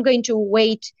 sure, I'm going to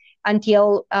wait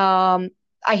until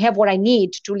I have what I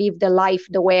need to live the life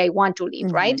the way I want to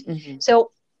live, right?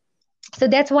 So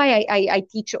that's why I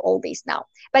teach all this now.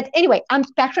 But anyway, I'm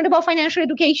passionate about financial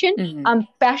education. I'm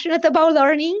passionate about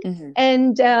learning,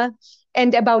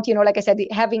 and about, you know, like I said,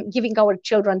 giving our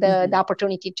children the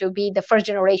opportunity to be the first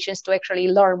generations to actually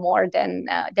learn more than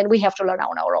we have to learn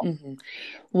on our own.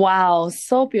 Wow,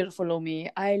 so beautiful, Lumi.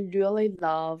 I really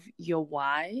love your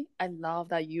why. I love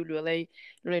that you really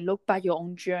look back your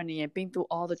own journey and been through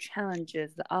all the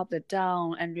challenges, the up, the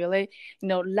down, and really, you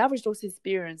know, leverage those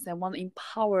experiences and want to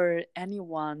empower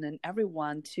anyone and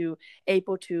everyone to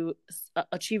able to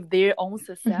achieve their own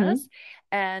success.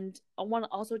 And I want to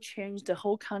also change the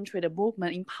whole country, the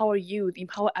movement, empower youth,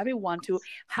 empower everyone to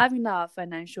have enough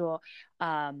financial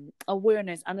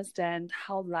awareness, understand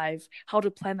how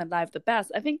to plan the life the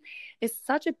best. I think it's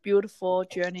such a beautiful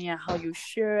journey, and how you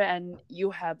share, and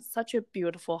you have such a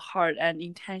beautiful heart and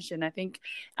intention. I think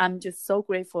I'm just so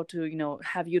grateful to, you know,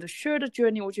 have you to share the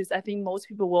journey, which is, I think most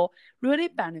people will really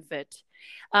benefit.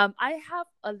 I have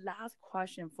a last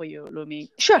question for you, Lumi.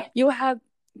 Sure. You have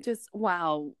just,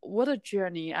 wow, what a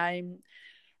journey.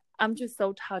 I'm just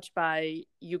so touched by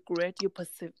you grit, you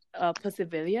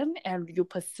perseverance, and you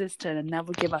persistent and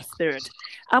never give up spirit.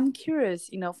 I'm curious,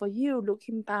 you know, for you,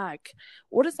 looking back,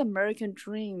 what does American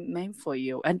dream mean for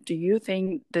you? And do you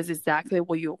think this is exactly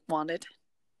what you wanted?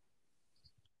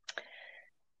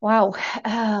 Wow,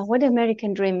 what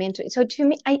American dream meant to. So to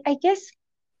me, I guess,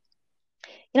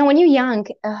 you know, when you're young,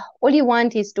 all you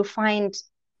want is to find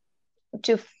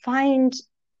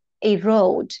a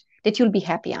road that you'll be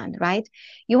happy on, right?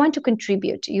 You want to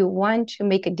contribute. You want to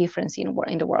make a difference in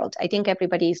the world. I think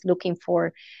everybody is looking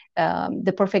for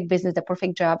the perfect business, the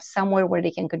perfect job, somewhere where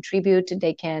they can contribute,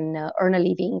 they can earn a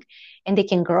living, and they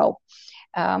can grow.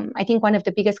 I think one of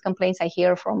the biggest complaints I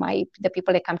hear from the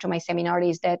people that come to my seminar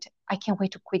is that I can't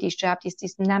wait to quit this job. This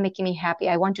is not making me happy.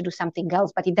 I want to do something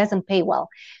else, but it doesn't pay well.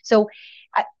 So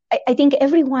I think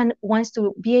everyone wants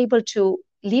to be able to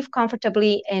live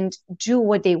comfortably and do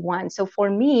what they want. So for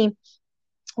me,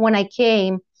 when I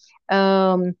came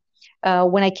in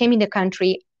the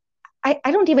country, I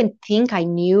don't even think I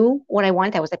knew what I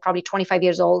wanted. I was like probably 25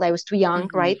 years old. I was too young,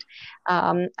 right?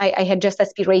 I had just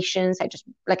aspirations.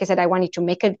 Like I said, I wanted to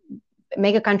make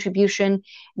a contribution,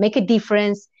 make a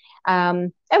difference. I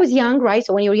was young, right?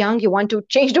 So when you're young, you want to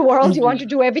change the world. You want to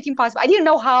do everything possible. I didn't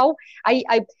know how.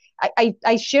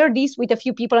 I shared this with a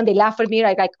few people, and they laugh at me,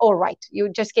 like, all right, you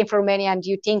just came from Romania and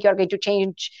you think you're going to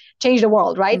change the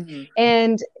world, right?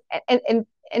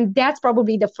 And that's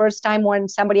probably the first time when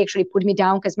somebody actually put me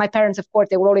down, because my parents, of course,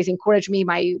 they will always encourage me.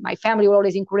 My family will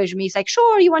always encourage me. It's like,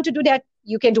 sure, you want to do that,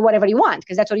 you can do whatever you want,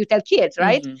 because that's what you tell kids,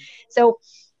 right? So,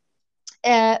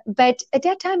 but at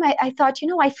that time, I thought, you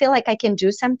know, I feel like I can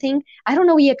do something. I don't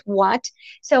know yet what.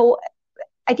 So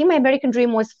I think my American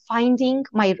dream was finding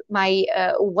my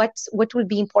what will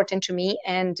be important to me,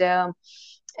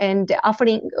 and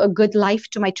offering a good life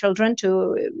to my children,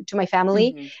 to my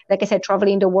family. Like I said,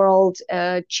 traveling the world,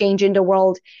 changing the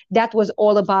world. That was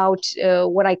all about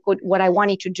what I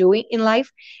wanted to do in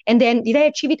life. And then did I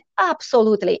achieve it?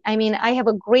 Absolutely. I mean, I have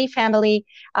a great family.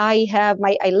 I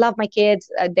love my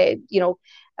kids.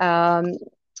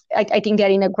 I think they're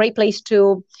in a great place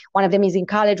too. One of them is in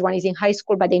college, one is in high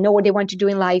school, but they know what they want to do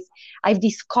in life. I've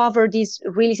discovered this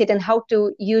real estate and how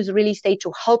to use real estate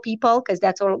to help people, because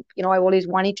that's all, you know, I've always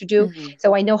wanted to do.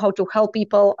 So I know how to help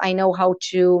people. I know how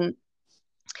to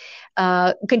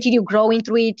continue growing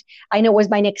through it. I know what's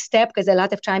my next step, because a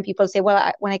lot of time people say,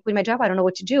 well, when I quit my job, I don't know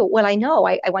what to do. Well, I know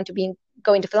I want to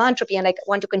go into philanthropy, and I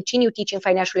want to continue teaching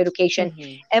financial education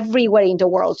everywhere in the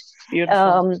world.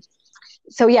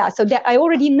 So that I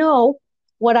already know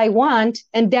what I want,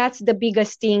 and that's the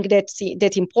biggest thing that's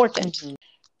important.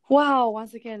 Wow,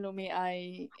 once again, Lumi,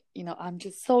 I'm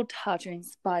just so touched and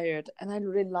inspired, and I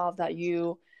really love that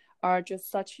you are just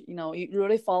such, you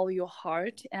really follow your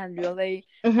heart and really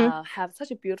Mm-hmm. have such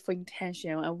a beautiful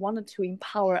intention and wanted to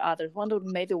empower others, want to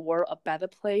make the world a better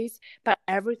place by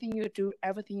everything you do,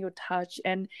 everything you touch.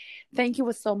 And thank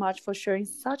you so much for sharing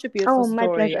such a beautiful Oh, my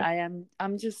story. pleasure.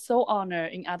 I'm just so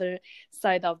honored in other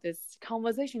side of this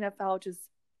conversation. I felt just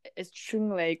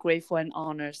extremely grateful and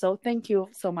honored. So thank you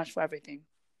so much for everything.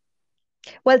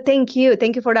 Well, thank you.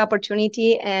 Thank you for the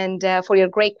opportunity and for your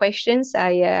great questions.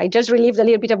 I just relived a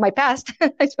little bit of my past.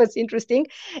 It was interesting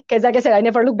because, like I said, I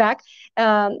never look back.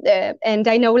 And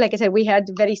I know, like I said, we had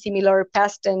very similar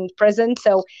past and present.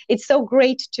 So it's so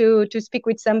great to speak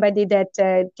with somebody that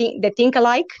think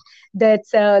alike,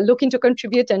 that's looking to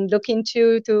contribute and looking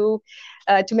to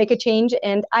make a change.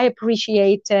 And I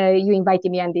appreciate you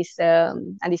inviting me on this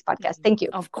podcast. Thank you.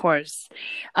 Of course.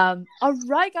 All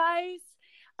right, guys.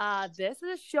 This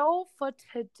is a show for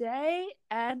today,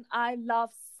 and I love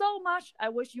so much. I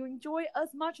wish you enjoy as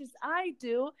much as I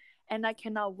do, and I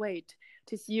cannot wait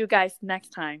to see you guys next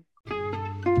time.